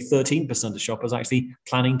 with only 13% of shoppers actually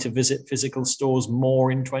planning to visit physical stores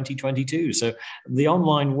more in 2022. So the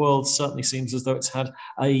online world certainly seems as though it's had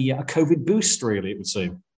a COVID boost, really, it would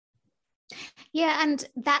seem. Yeah, and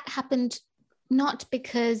that happened not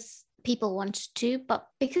because people wanted to, but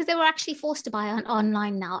because they were actually forced to buy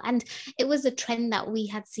online now. And it was a trend that we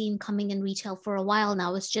had seen coming in retail for a while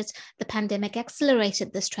now. It's just the pandemic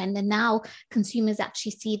accelerated this trend. And now consumers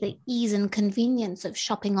actually see the ease and convenience of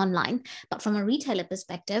shopping online. But from a retailer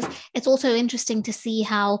perspective, it's also interesting to see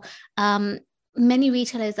how many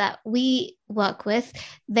retailers that we work with,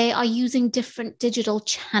 they are using different digital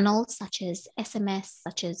channels such as SMS,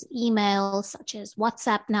 such as email, such as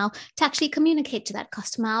WhatsApp now to actually communicate to that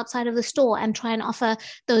customer outside of the store and try and offer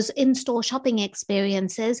those in-store shopping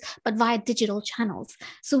experiences, but via digital channels.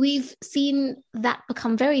 So we've seen that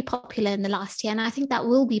become very popular in the last year, and I think that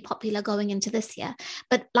will be popular going into this year.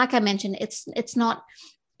 But like I mentioned, it's not.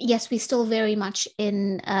 Yes, we're still very much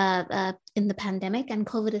in the pandemic, and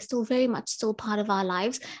COVID is still very much still part of our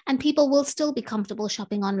lives, and people will still be comfortable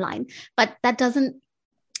shopping online. But that doesn't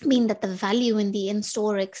mean that the value in the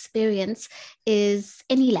in-store experience is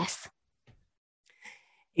any less.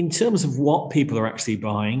 In terms of what people are actually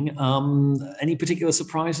buying, any particular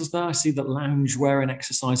surprises there? I see that loungewear and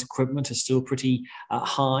exercise equipment is still pretty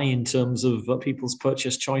high in terms of people's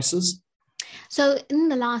purchase choices. So in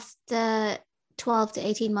the last 12 to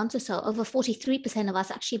 18 months or so, over 43% of us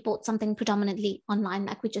actually bought something predominantly online,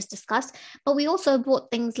 like we just discussed. But we also bought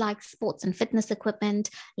things like sports and fitness equipment,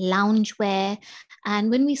 loungewear. And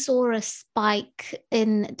when we saw a spike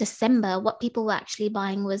in December, what people were actually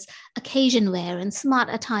buying was occasion wear and smart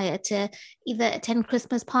attire to either attend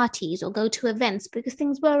Christmas parties or go to events, because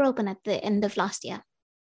things were open at the end of last year.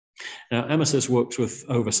 Now, Emesis works with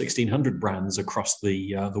over 1,600 brands across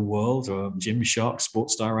the world, Gymshark,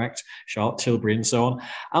 Sports Direct, Charlotte Tilbury, and so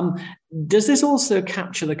on. Does this also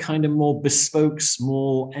capture the kind of more bespoke,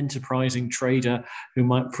 small, enterprising trader who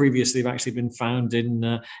might previously have actually been found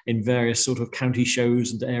in various sort of county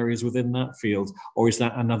shows and areas within that field? Or is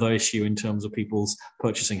that another issue in terms of people's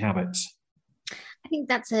purchasing habits? I think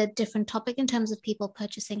that's a different topic in terms of people's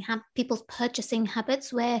purchasing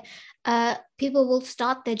habits, where people will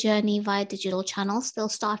start their journey via digital channels. They'll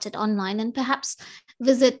start it online and perhaps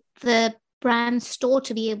visit the brand store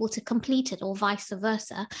to be able to complete it, or vice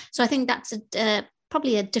versa. So I think that's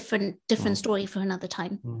probably a different story for another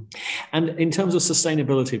time. And in terms of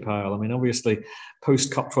sustainability, Payal, I mean, obviously,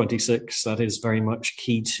 post COP26, that is very much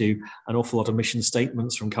key to an awful lot of mission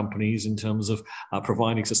statements from companies in terms of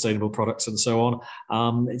providing sustainable products and so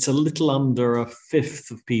on. It's a little under a fifth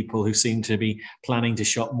of people who seem to be planning to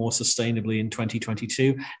shop more sustainably in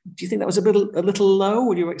 2022. Do you think that was a little low?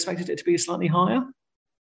 Would you have expected it to be slightly higher?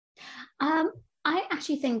 I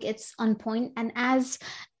actually think it's on point. And as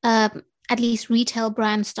at least retail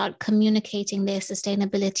brands start communicating their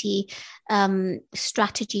sustainability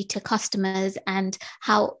strategy to customers, and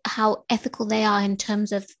how ethical they are in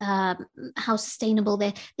terms of how sustainable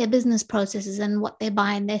their business processes and what they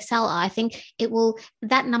buy and they sell are, I think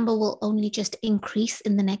that number will only just increase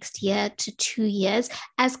in the next year to 2 years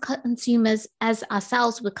as consumers, as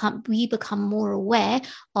ourselves, we become more aware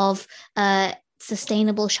of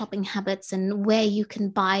sustainable shopping habits and where you can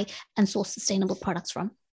buy and source sustainable products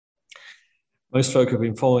from. Most folk who've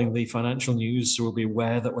been following the financial news will be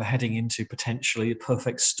aware that we're heading into potentially a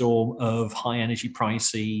perfect storm of high energy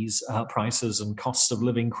prices and cost of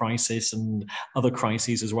living crisis and other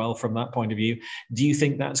crises as well from that point of view. Do you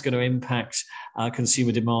think that's going to impact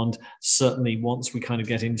consumer demand, certainly once we kind of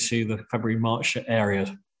get into the February-March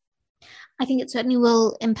area? I think it certainly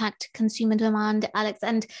will impact consumer demand, Alex,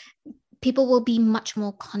 and people will be much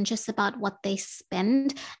more conscious about what they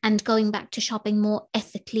spend, and going back to shopping more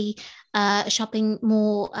ethically, shopping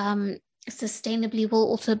more sustainably will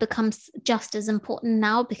also become just as important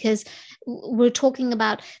now, because we're talking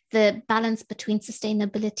about the balance between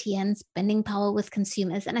sustainability and spending power with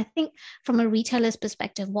consumers. And I think from a retailer's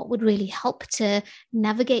perspective, what would really help to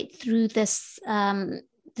navigate through this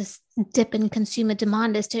dip in consumer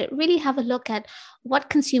demand is to really have a look at what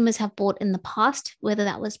consumers have bought in the past, whether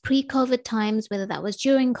that was pre-COVID times, whether that was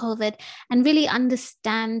during COVID, and really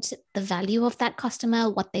understand the value of that customer,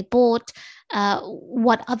 what they bought,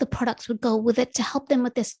 what other products would go with it, to help them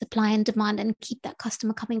with their supply and demand and keep that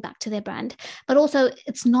customer coming back to their brand. But also,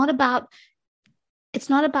 it's not about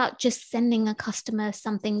just sending a customer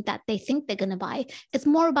something that they think they're going to buy. It's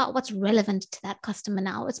more about what's relevant to that customer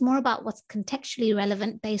now. It's more about what's contextually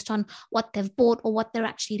relevant based on what they've bought or what they're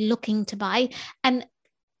actually looking to buy, and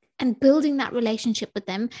building that relationship with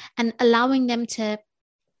them and allowing them to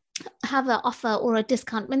have an offer or a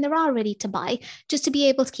discount when they're all ready to buy, just to be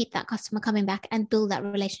able to keep that customer coming back and build that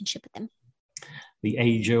relationship with them. The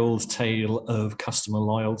age-old tale of customer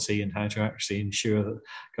loyalty and how to actually ensure that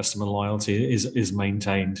customer loyalty is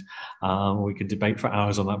maintained. We could debate for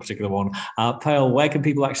hours on that particular one. Payal, where can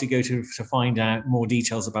people actually go to find out more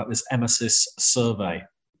details about this Emesis survey?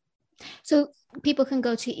 So people can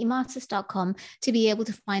go to emasis.com to be able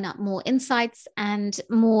to find out more insights and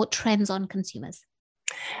more trends on consumers.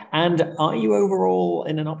 And are you overall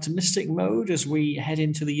in an optimistic mode as we head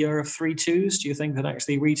into the year of 3 2s? Do you think that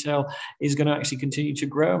actually retail is going to actually continue to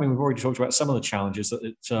grow? I mean, we've already talked about some of the challenges that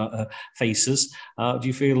it faces. Do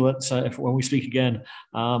you feel that when we speak again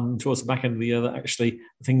towards the back end of the year, that actually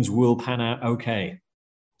things will pan out okay?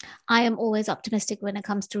 I am always optimistic when it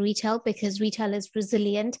comes to retail, because retail is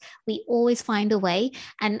resilient. We always find a way.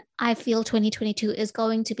 And I feel 2022 is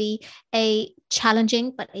going to be a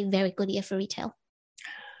challenging but a very good year for retail.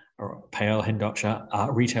 Payal Hindocha,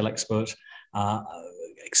 retail expert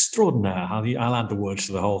extraordinaire. I'll add the words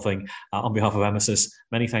to the whole thing on behalf of Emesis.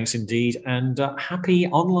 Many thanks indeed, and happy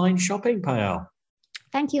online shopping, Payal.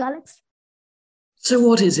 Thank you, Alex. So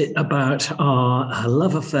what is it about our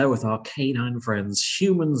love affair with our canine friends,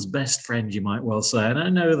 human's best friend, you might well say? And I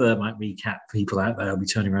know there might be cat people out there who'll be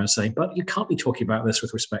turning around saying, but you can't be talking about this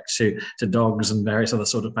with respect to dogs and various other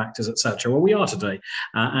sort of factors, etc. Well, we are today.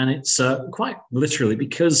 And it's quite literally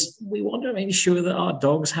because we want to make sure that our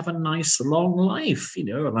dogs have a nice long life,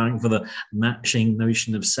 allowing for the matching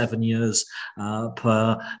notion of 7 years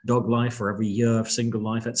per dog life or every year of single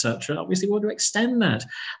life, etc. Obviously, we want to extend that.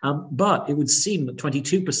 But it would seem that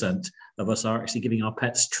 22% of us are actually giving our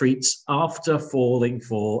pets treats after falling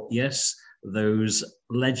for, yes, those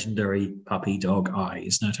legendary puppy dog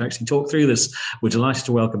eyes. Now, to actually talk through this, we're delighted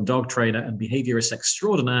to welcome dog trainer and behaviourist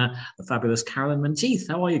extraordinaire, the fabulous Carolyn Menteith.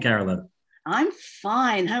 How are you, Carolyn? I'm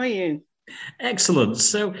fine. How are you? Excellent.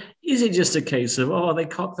 So is it just a case of, they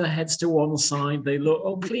cock their heads to one side, they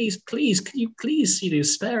look, please, can you please,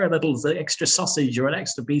 spare a little extra sausage or an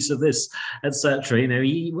extra piece of this, etc.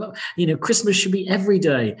 Christmas should be every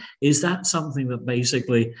day. Is that something that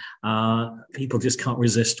basically people just can't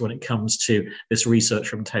resist when it comes to this research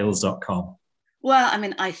from Tails.com?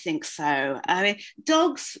 Well, I think so.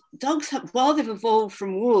 Dogs have, while they've evolved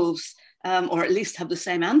from wolves, or at least have the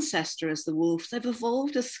same ancestor as the wolf, they've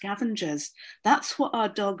evolved as scavengers. That's what our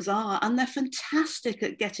dogs are. And they're fantastic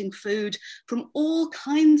at getting food from all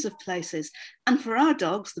kinds of places. And for our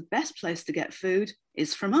dogs, the best place to get food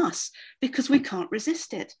is from us because we can't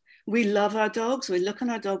resist it. We love our dogs. We look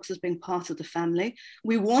on our dogs as being part of the family.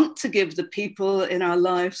 We want to give the people in our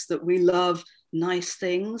lives that we love nice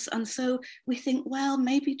things. And so we think, well,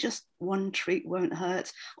 maybe just one treat won't hurt.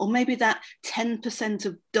 Or maybe that 10%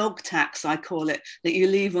 of dog tax, I call it, that you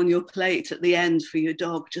leave on your plate at the end for your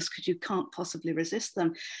dog just because you can't possibly resist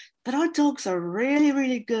them. But our dogs are really,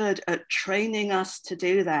 really good at training us to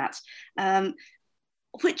do that,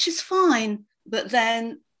 which is fine. But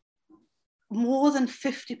then more than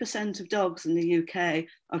 50% of dogs in the UK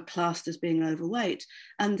are classed as being overweight.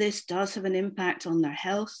 And this does have an impact on their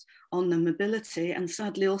health, on their mobility, and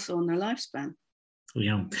sadly also on their lifespan.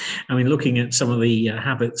 Yeah, looking at some of the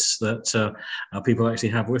habits that people actually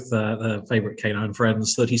have with their favourite canine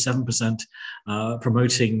friends, 37%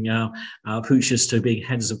 promoting pooches to being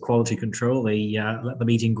heads of quality control. They let them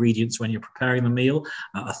eat ingredients when you're preparing the meal.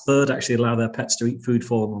 A third actually allow their pets to eat food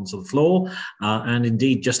falling onto the floor. And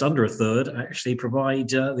indeed, just under a third actually provide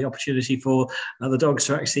the opportunity for the dogs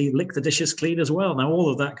to actually lick the dishes clean as well. Now, all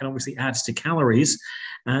of that can obviously add to calories.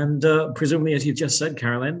 And presumably, as you just said,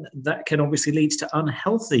 Carolyn, that can obviously lead to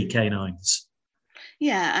unhealthy canines.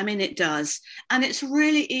 Yeah, it does. And it's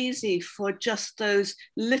really easy for just those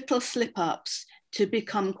little slip-ups to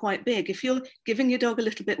become quite big. If you're giving your dog a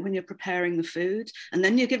little bit when you're preparing the food, and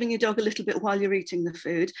then you're giving your dog a little bit while you're eating the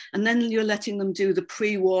food, and then you're letting them do the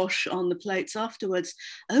pre-wash on the plates afterwards,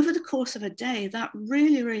 over the course of a day, that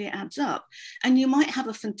really, really adds up. And you might have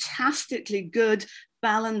a fantastically good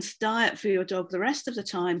balanced diet for your dog the rest of the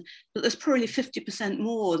time, but there's probably 50%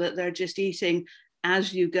 more that they're just eating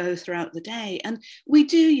as you go throughout the day. And we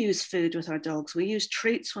do use food with our dogs. We use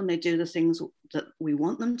treats when they do the things that we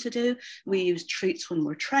want them to do. We use treats when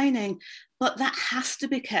we're training, but that has to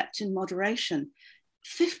be kept in moderation.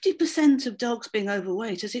 50% of dogs being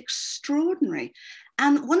overweight is extraordinary.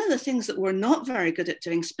 And one of the things that we're not very good at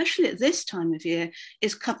doing, especially at this time of year,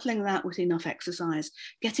 is coupling that with enough exercise,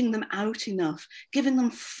 getting them out enough, giving them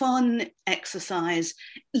fun exercise.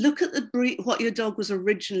 Look at what your dog was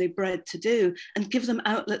originally bred to do and give them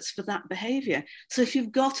outlets for that behavior. So if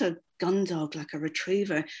you've got a gun dog like a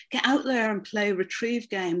retriever, get out there and play retrieve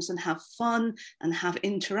games and have fun and have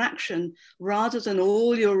interaction rather than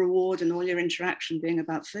all your reward and all your interaction being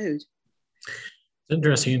about food.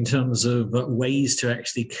 Interesting in terms of ways to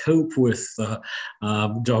actually cope with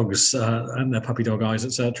dogs and their puppy dog eyes,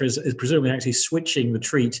 etc. Is presumably actually switching the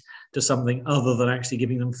treat to something other than actually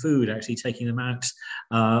giving them food, actually taking them out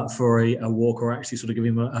for a walk, or actually sort of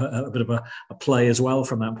giving them a bit of a play as well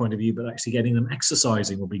from that point of view, but actually getting them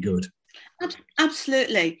exercising will be good.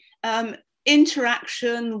 Absolutely.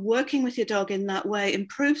 Interaction, working with your dog in that way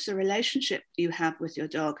improves the relationship you have with your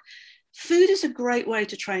dog. Food is a great way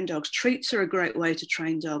to train dogs. Treats are a great way to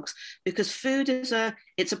train dogs because food is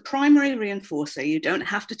it's a primary reinforcer. You don't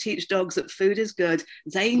have to teach dogs that food is good.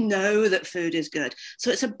 They know that food is good.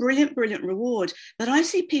 So it's a brilliant, brilliant reward. But I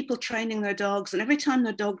see people training their dogs, and every time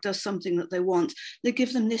their dog does something that they want, they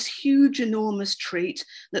give them this huge, enormous treat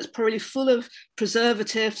that's probably full of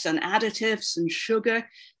preservatives and additives and sugar.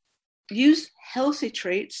 Use healthy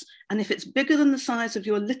treats, and if it's bigger than the size of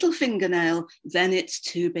your little fingernail, then it's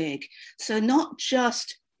too big. So not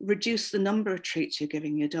just reduce the number of treats you're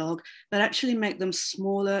giving your dog, but actually make them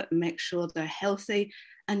smaller, make sure they're healthy,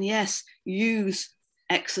 and yes, use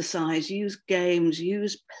exercise, use games,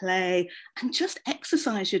 use play, and just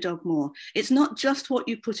exercise your dog more. It's not just what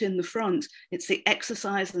you put in the front, it's the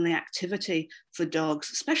exercise and the activity for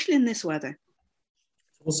dogs, especially in this weather.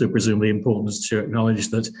 Also presumably important to acknowledge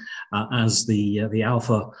that as the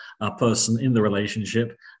alpha person in the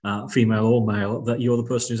relationship, female or male, that you're the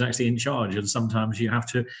person who's actually in charge, and sometimes you have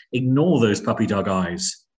to ignore those puppy dog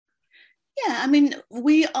eyes. Yeah, I mean,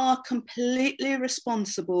 we are completely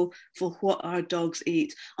responsible for what our dogs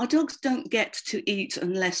eat. Our dogs don't get to eat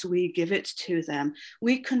unless we give it to them.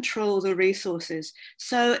 We control the resources.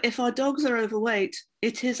 So if our dogs are overweight,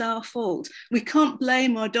 it is our fault. We can't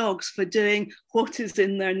blame our dogs for doing what is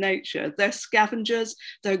in their nature. They're scavengers,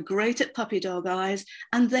 they're great at puppy dog eyes,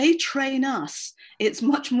 and they train us. It's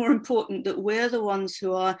much more important that we're the ones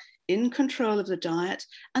who are in control of the diet,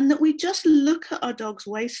 and that we just look at our dogs'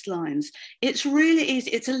 waistlines. It's really easy.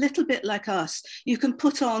 It's a little bit like us. You can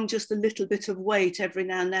put on just a little bit of weight every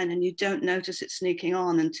now and then, and you don't notice it sneaking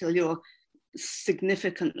on until you're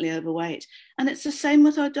significantly overweight. And it's the same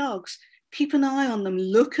with our dogs. Keep an eye on them.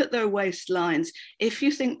 Look at their waistlines. If you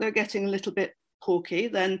think they're getting a little bit porky,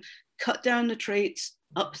 then cut down the treats,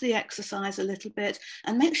 up the exercise a little bit,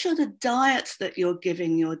 and make sure the diet that you're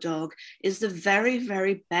giving your dog is the very,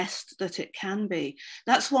 very best that it can be.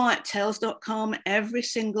 That's why at tails.com, every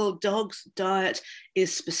single dog's diet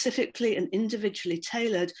is specifically and individually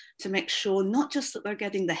tailored to make sure not just that they're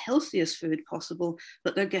getting the healthiest food possible,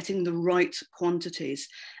 but they're getting the right quantities.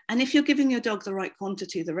 And if you're giving your dog the right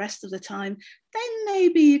quantity the rest of the time, then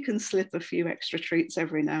maybe you can slip a few extra treats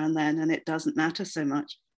every now and then, and it doesn't matter so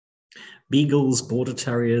much. Beagles, border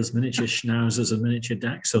terriers, miniature schnauzers, and miniature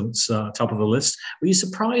dachshunds top of the list. Were you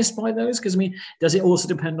surprised by those? Because I mean, does it also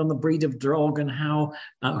depend on the breed of dog and how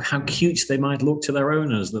cute they might look to their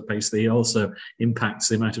owners? That basically also impacts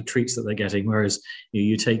the amount of treats that they're getting. Whereas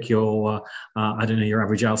you take your I don't know, your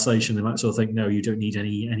average Alsatian, they might sort of think, no, you don't need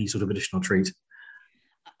any sort of additional treat.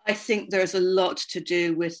 I think there's a lot to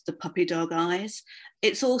do with the puppy dog eyes.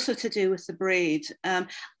 It's also to do with the breed.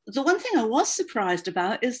 The one thing I was surprised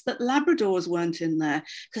about is that Labradors weren't in there,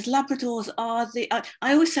 because Labradors are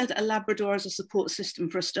I always said a Labrador is a support system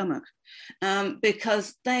for a stomach,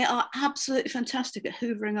 because they are absolutely fantastic at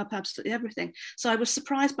hoovering up absolutely everything. So I was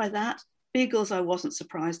surprised by that. Beagles I wasn't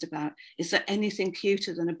surprised about. Is there anything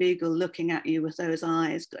cuter than a beagle looking at you with those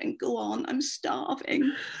eyes going, go on, I'm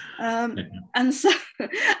starving? And so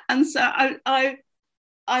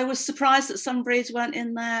I was surprised that some breeds weren't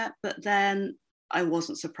in there, but then I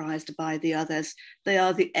wasn't surprised by the others. They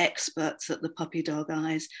are the experts at the puppy dog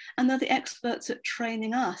eyes, and they're the experts at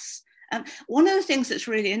training us. One of the things that's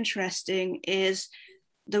really interesting is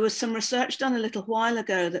there was some research done a little while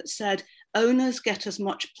ago that said owners get as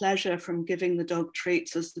much pleasure from giving the dog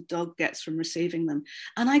treats as the dog gets from receiving them.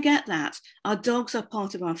 And I get that. Our dogs are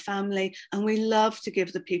part of our family, and we love to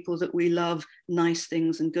give the people that we love nice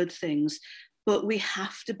things and good things. But we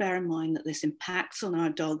have to bear in mind that this impacts on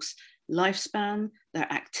our dogs' lifespan, their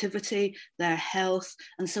activity, their health.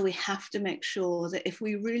 And so we have to make sure that if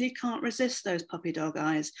we really can't resist those puppy dog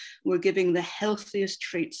eyes, we're giving the healthiest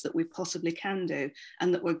treats that we possibly can do,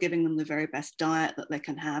 and that we're giving them the very best diet that they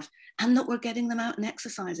can have, and that we're getting them out and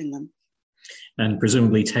exercising them. And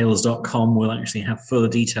presumably tails.com will actually have further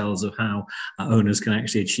details of how owners can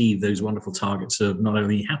actually achieve those wonderful targets of not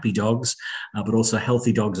only happy dogs, but also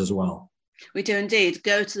healthy dogs as well. We do indeed.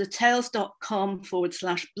 Go to the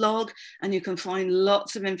tails.com/blog, and you can find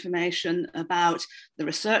lots of information about the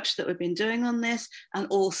research that we've been doing on this, and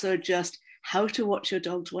also just how to watch your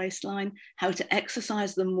dog's waistline, how to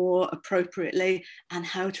exercise them more appropriately, and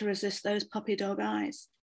how to resist those puppy dog eyes.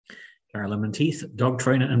 Carolyn Menteith, dog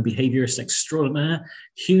trainer and behaviourist extraordinaire.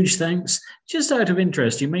 Huge thanks. Just out of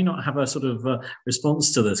interest, you may not have a sort of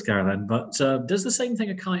response to this, Carolyn, but does the same thing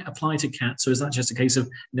apply to cats? Or is that just a case of,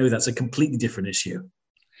 no, that's a completely different issue?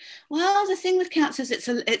 Well, the thing with cats is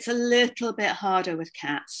it's a little bit harder with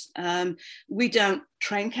cats. We don't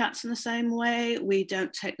train cats in the same way. We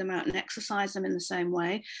don't take them out and exercise them in the same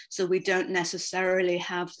way. So we don't necessarily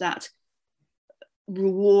have that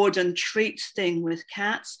reward and treat thing with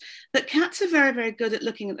cats. But cats are very, very good at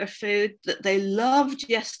looking at their food that they loved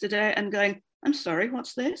yesterday and going, I'm sorry,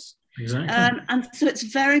 what's this? Exactly. And so it's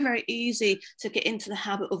very, very easy to get into the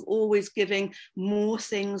habit of always giving more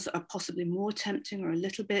things that are possibly more tempting or a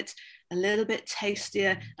little bit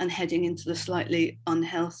tastier, and heading into the slightly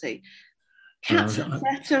unhealthy. Cats are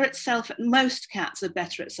better at most cats are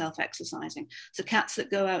better at self-exercising. So cats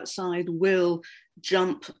that go outside will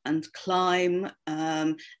jump and climb,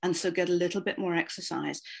 and so get a little bit more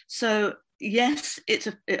exercise. So yes, it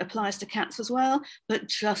applies to cats as well, but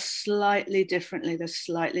just slightly differently. There's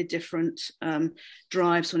slightly different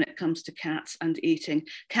drives when it comes to cats and eating.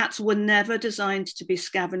 Cats were never designed to be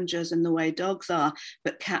scavengers in the way dogs are,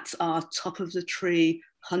 but cats are top of the tree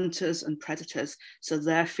hunters and predators. So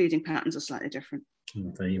their feeding patterns are slightly different.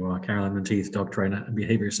 Well, there you are, Carolyn Menteith, dog trainer and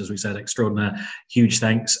behaviourist, as we said, extraordinaire. Huge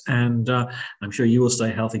thanks. And I'm sure you will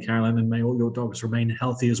stay healthy, Carolyn, and may all your dogs remain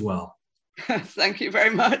healthy as well. Thank you very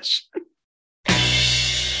much.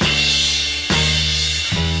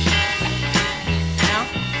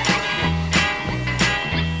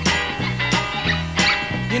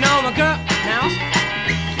 You know my girl now.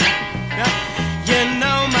 You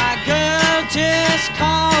know my girl just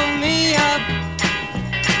called me up,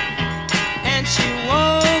 and she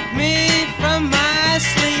woke me from my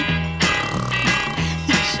sleep.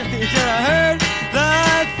 You should have heard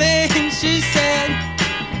the things she said.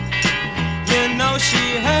 You know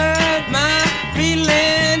she hurt my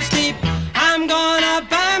feelings deep. I'm gonna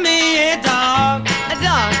buy me a dog. A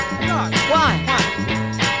dog? A dog. Why?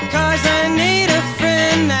 'Cause I need a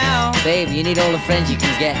friend now. Babe, you need all the friends you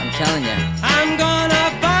can get, I'm telling you. I'm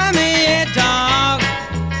gonna buy me a dog.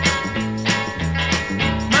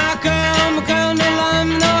 My girl, no lie,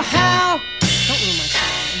 no how. Don't ruin my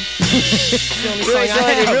song. It's the only song It's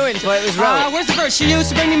already ruined, so it was wrong. Where's the verse? She used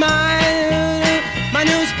to bring me my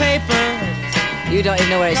newspaper. You don't even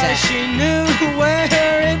know where it's at. She knew where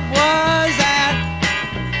it was at.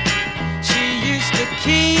 She used to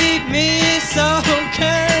keep me so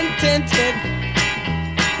contented.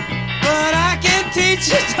 But I can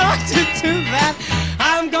teach a dog to do that.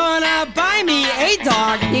 I'm gonna buy me a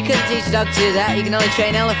dog. You couldn't teach a dog to do that. You can only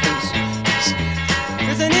train elephants.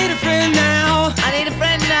 'Cause I need a friend now. I need a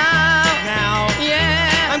friend now. Now.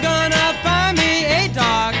 Yeah. I'm gonna buy me a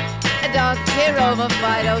dog. A dog, here over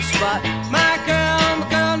Fido Spot. My girl,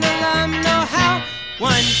 no lie, no how.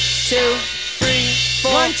 1, 2, 3,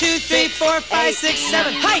 4. 1, 2, 3, 4, 5, 6,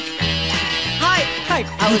 7. Hike! Hike!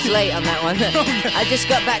 I was late on that one. I just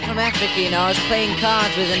got back from Africa, you know. I was playing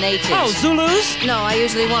cards with the natives. Oh, Zulus? No, I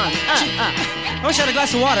usually won. I wish I had a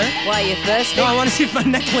glass of water. Why, you thirsty? No, I want to see if my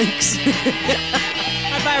neck leaks.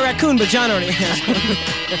 I'd buy a raccoon, but John already has one.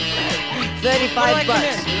 35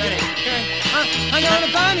 bucks. You ready? Okay. I'm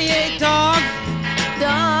gonna buy me a dog.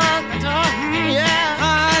 Dog. A dog? Yeah.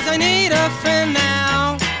 'Cause I need a friend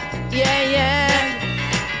now. Yeah, yeah.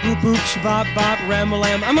 Boop, boop, shabop, bop,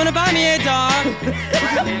 ram-a-lam. I'm gonna buy me a dog.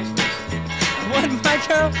 What,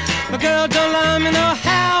 my girl don't let me know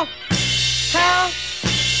how.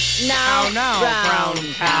 Now, brown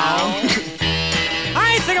cow.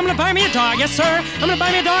 I think I'm gonna buy me a dog, yes sir. I'm gonna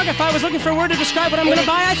buy me a dog. If I was looking for a word to describe what I'm gonna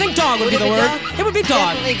buy, I think dog would be the word. Dog? It would be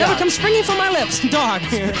dog. Definitely That would dog. come springing from my lips. Dog.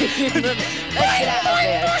 Let's get out of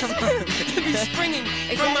here. Come on. It'd be springing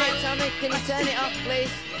Is from that my... it, Tommy? Can you turn it off,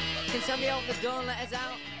 please? Can somebody open the door and let us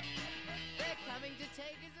out?